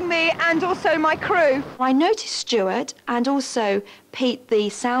splashing me and also my crew. I noticed Stuart and also Pete, the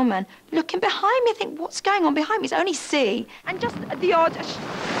soundman, looking behind me. I think, what's going on behind me? It's only sea. And just the odd...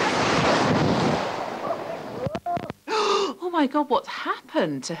 Oh, my God, what's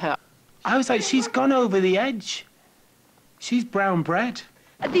happened to her? I was like, she's gone over the edge. She's brown bread.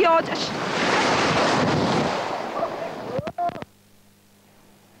 The odd...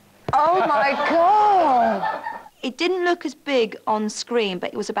 Oh, my God! It didn't look as big on screen,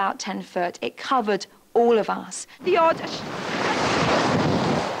 but it was about 10 foot. It covered all of us. The odd...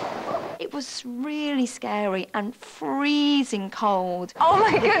 It was really scary and freezing cold. Oh,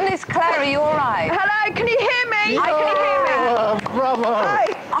 my goodness, Claire, are you all right? Hello, can you hear me? Yeah. I can hear me. Bravo! Hi,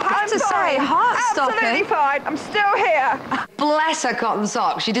 I have to say, heart-stopping. Absolutely fine. I'm still here. Bless her cotton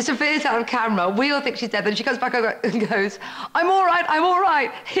socks. She disappears out of camera. We all think she's dead. Then she comes back over and goes, I'm all right, I'm all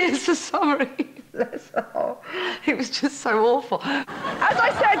right. Here's the summary. Bless her. Oh, it was just so awful. As I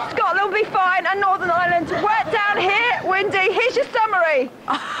said, Scotland will be fine and Northern Ireland. Wet down here, windy. Here's your summary.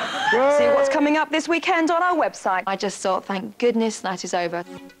 See what's coming up this weekend on our website. I just thought, thank goodness that is over.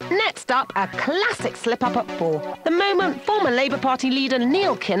 Next up, a classic slip-up at 4. The moment former Labour Party leader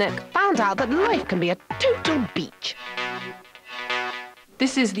Neil Kinnock found out that life can be a total beach.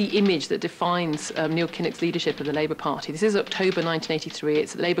 This is the image that defines Neil Kinnock's leadership of the Labour Party. This is October 1983.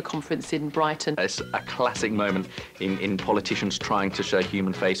 It's a Labour conference in Brighton. It's a classic moment in politicians trying to show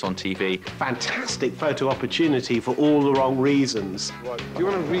human face on TV. Fantastic photo opportunity for all the wrong reasons. Right. Do you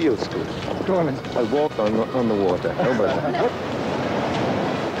want a real story? Go on. I walk on the water. No.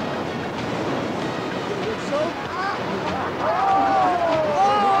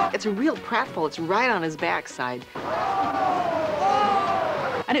 It's a real pratfall. It's right on his backside.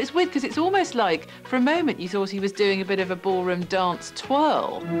 And it was weird because it's almost like, for a moment, you thought he was doing a bit of a ballroom dance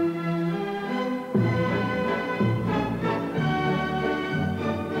twirl.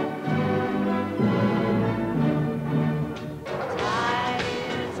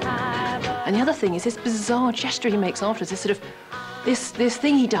 And the other thing is this bizarre gesture he makes afterwards, this sort of, this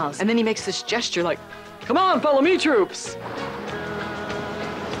thing he does. And then he makes this gesture like, come on, follow me, troops.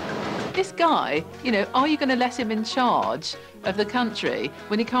 This guy, you know, are you going to let him in charge of the country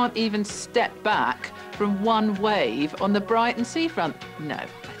when he can't even step back from one wave on the Brighton seafront? No,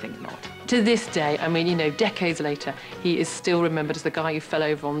 I think not. To this day, I mean, you know, decades later, he is still remembered as the guy who fell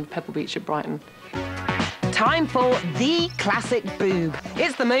over on Pebble Beach at Brighton. Time for the classic boob.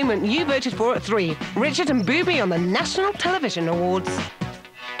 It's the moment you voted for at 3. Richard and Booby on the National Television Awards. And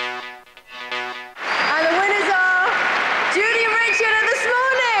the winners are Judy and Richard of This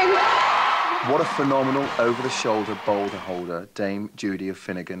Morning. What a phenomenal over-the-shoulder boulder holder Dame Judy of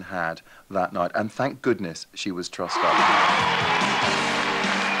Finnegan had that night. And thank goodness she was trussed up.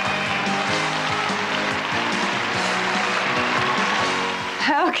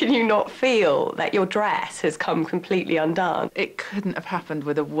 How can you not feel that your dress has come completely undone? It couldn't have happened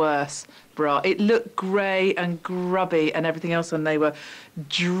with a worse bra. It looked grey and grubby and everything else, and they were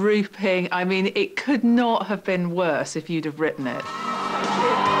drooping. I mean, it could not have been worse if you'd have written it.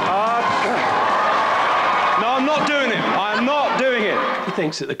 No, I'm not doing it. I'm not doing it. He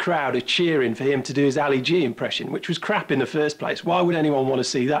thinks that the crowd are cheering for him to do his Ali G impression, which was crap in the first place. Why would anyone want to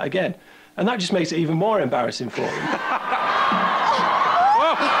see that again? And that just makes it even more embarrassing for him.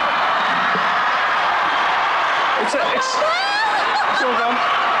 It's all gone.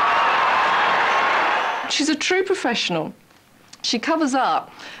 She's a true professional. She covers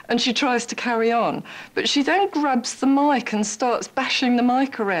up and she tries to carry on, but she then grabs the mic and starts bashing the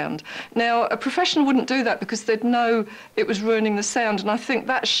mic around. Now, a professional wouldn't do that because they'd know it was ruining the sound, and I think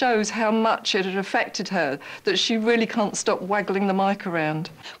that shows how much it had affected her, that she really can't stop waggling the mic around.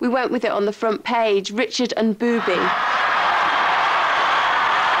 We went with it on the front page, Richard and Booby.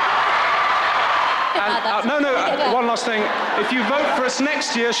 One last thing. If you vote for us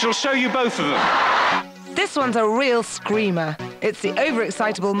next year, she'll show you both of them. This one's a real screamer. It's the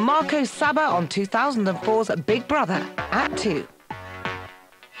overexcitable Marco Saba on 2004's Big Brother at 2.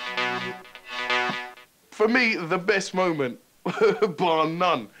 For me, the best moment, bar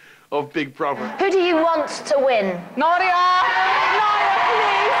none, of Big Brother. Who do you want to win? Nadia! Nadia,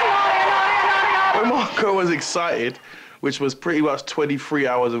 please! Nadia! When Marco was excited, which was pretty much 23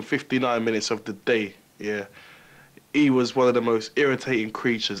 hours and 59 minutes of the day, yeah, he was one of the most irritating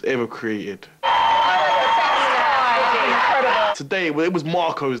creatures ever created. Today, well, it was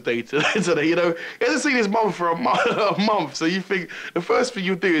Marco's day today, you know. He hasn't seen his mum for a month, so you think the first thing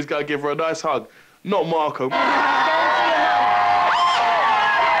you do is go give her a nice hug. Not Marco.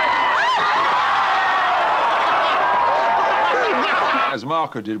 As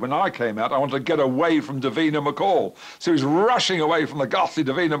Marco did when I came out, I wanted to get away from Davina McCall. So he was rushing away from the ghastly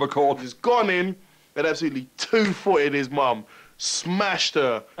Davina McCall. He's gone in and absolutely two-footed his mum, smashed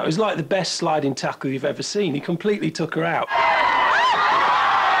her. It was like the best sliding tackle you've ever seen. He completely took her out.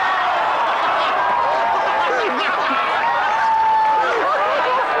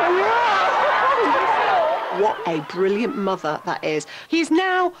 What a brilliant mother that is. He's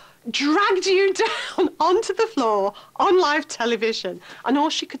now dragged you down onto the floor on live television, and all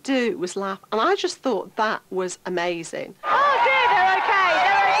she could do was laugh, and I just thought that was amazing. Oh dear, they're okay,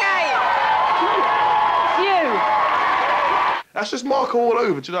 they're okay. It's you. That's just Marco all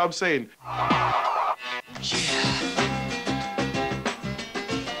over, do you know what I'm saying?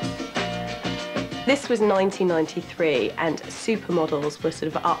 This was 1993, and supermodels were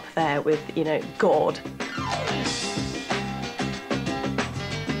sort of up there with, you know, God.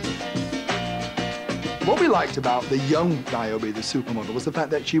 What we liked about the young Niobe, the supermodel, was the fact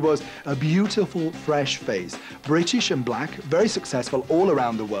that she was a beautiful, fresh face, British and black, very successful all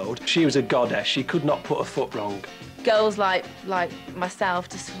around the world. She was a goddess. She could not put a foot wrong. Girls like myself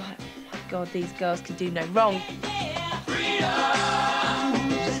just like, oh my God, these girls can do no wrong.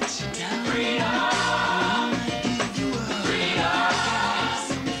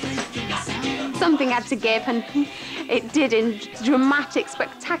 Something had to give, and it did in dramatic,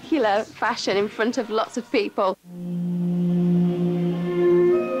 spectacular fashion in front of lots of people.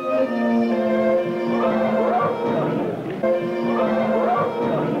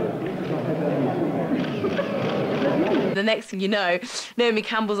 The next thing you know, Naomi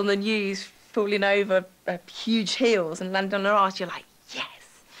Campbell's on the news, falling over huge heels and landing on her arse. You're like,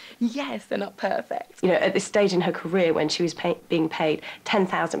 yes, they're not perfect. You know, at this stage in her career when she was being paid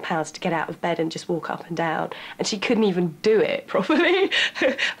 £10,000 to get out of bed and just walk up and down, and she couldn't even do it properly.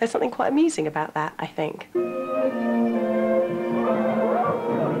 There's something quite amusing about that, I think.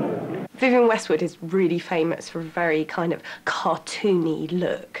 Vivienne Westwood is really famous for a very kind of cartoony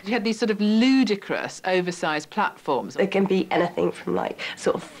look. You had these sort of ludicrous, oversized platforms. It can be anything from like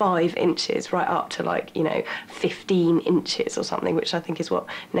sort of 5 inches right up to like, you know, 15 inches or something, which I think is what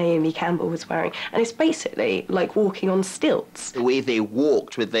Naomi Campbell was wearing. And it's basically like walking on stilts. The way they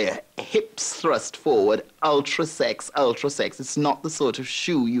walked with their hips thrust forward, ultra sex, ultra sex. It's not the sort of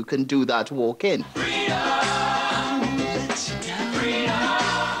shoe you can do that walk in.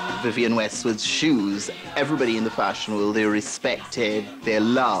 Vivienne Westwood's shoes, everybody in the fashion world, they're respected, they're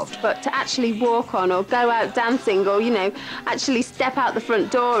loved. But to actually walk on or go out dancing or, you know, actually step out the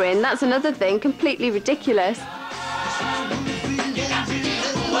front door in, that's another thing, completely ridiculous.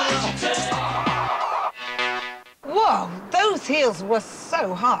 Whoa, those heels were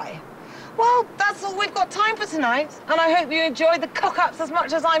so high. Well, that's all we've got time for tonight, and I hope you enjoyed the cock-ups as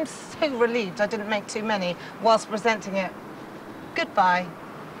much as I'm so relieved I didn't make too many whilst presenting it. Goodbye.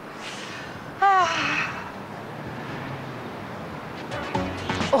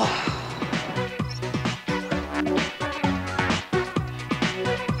 Oh.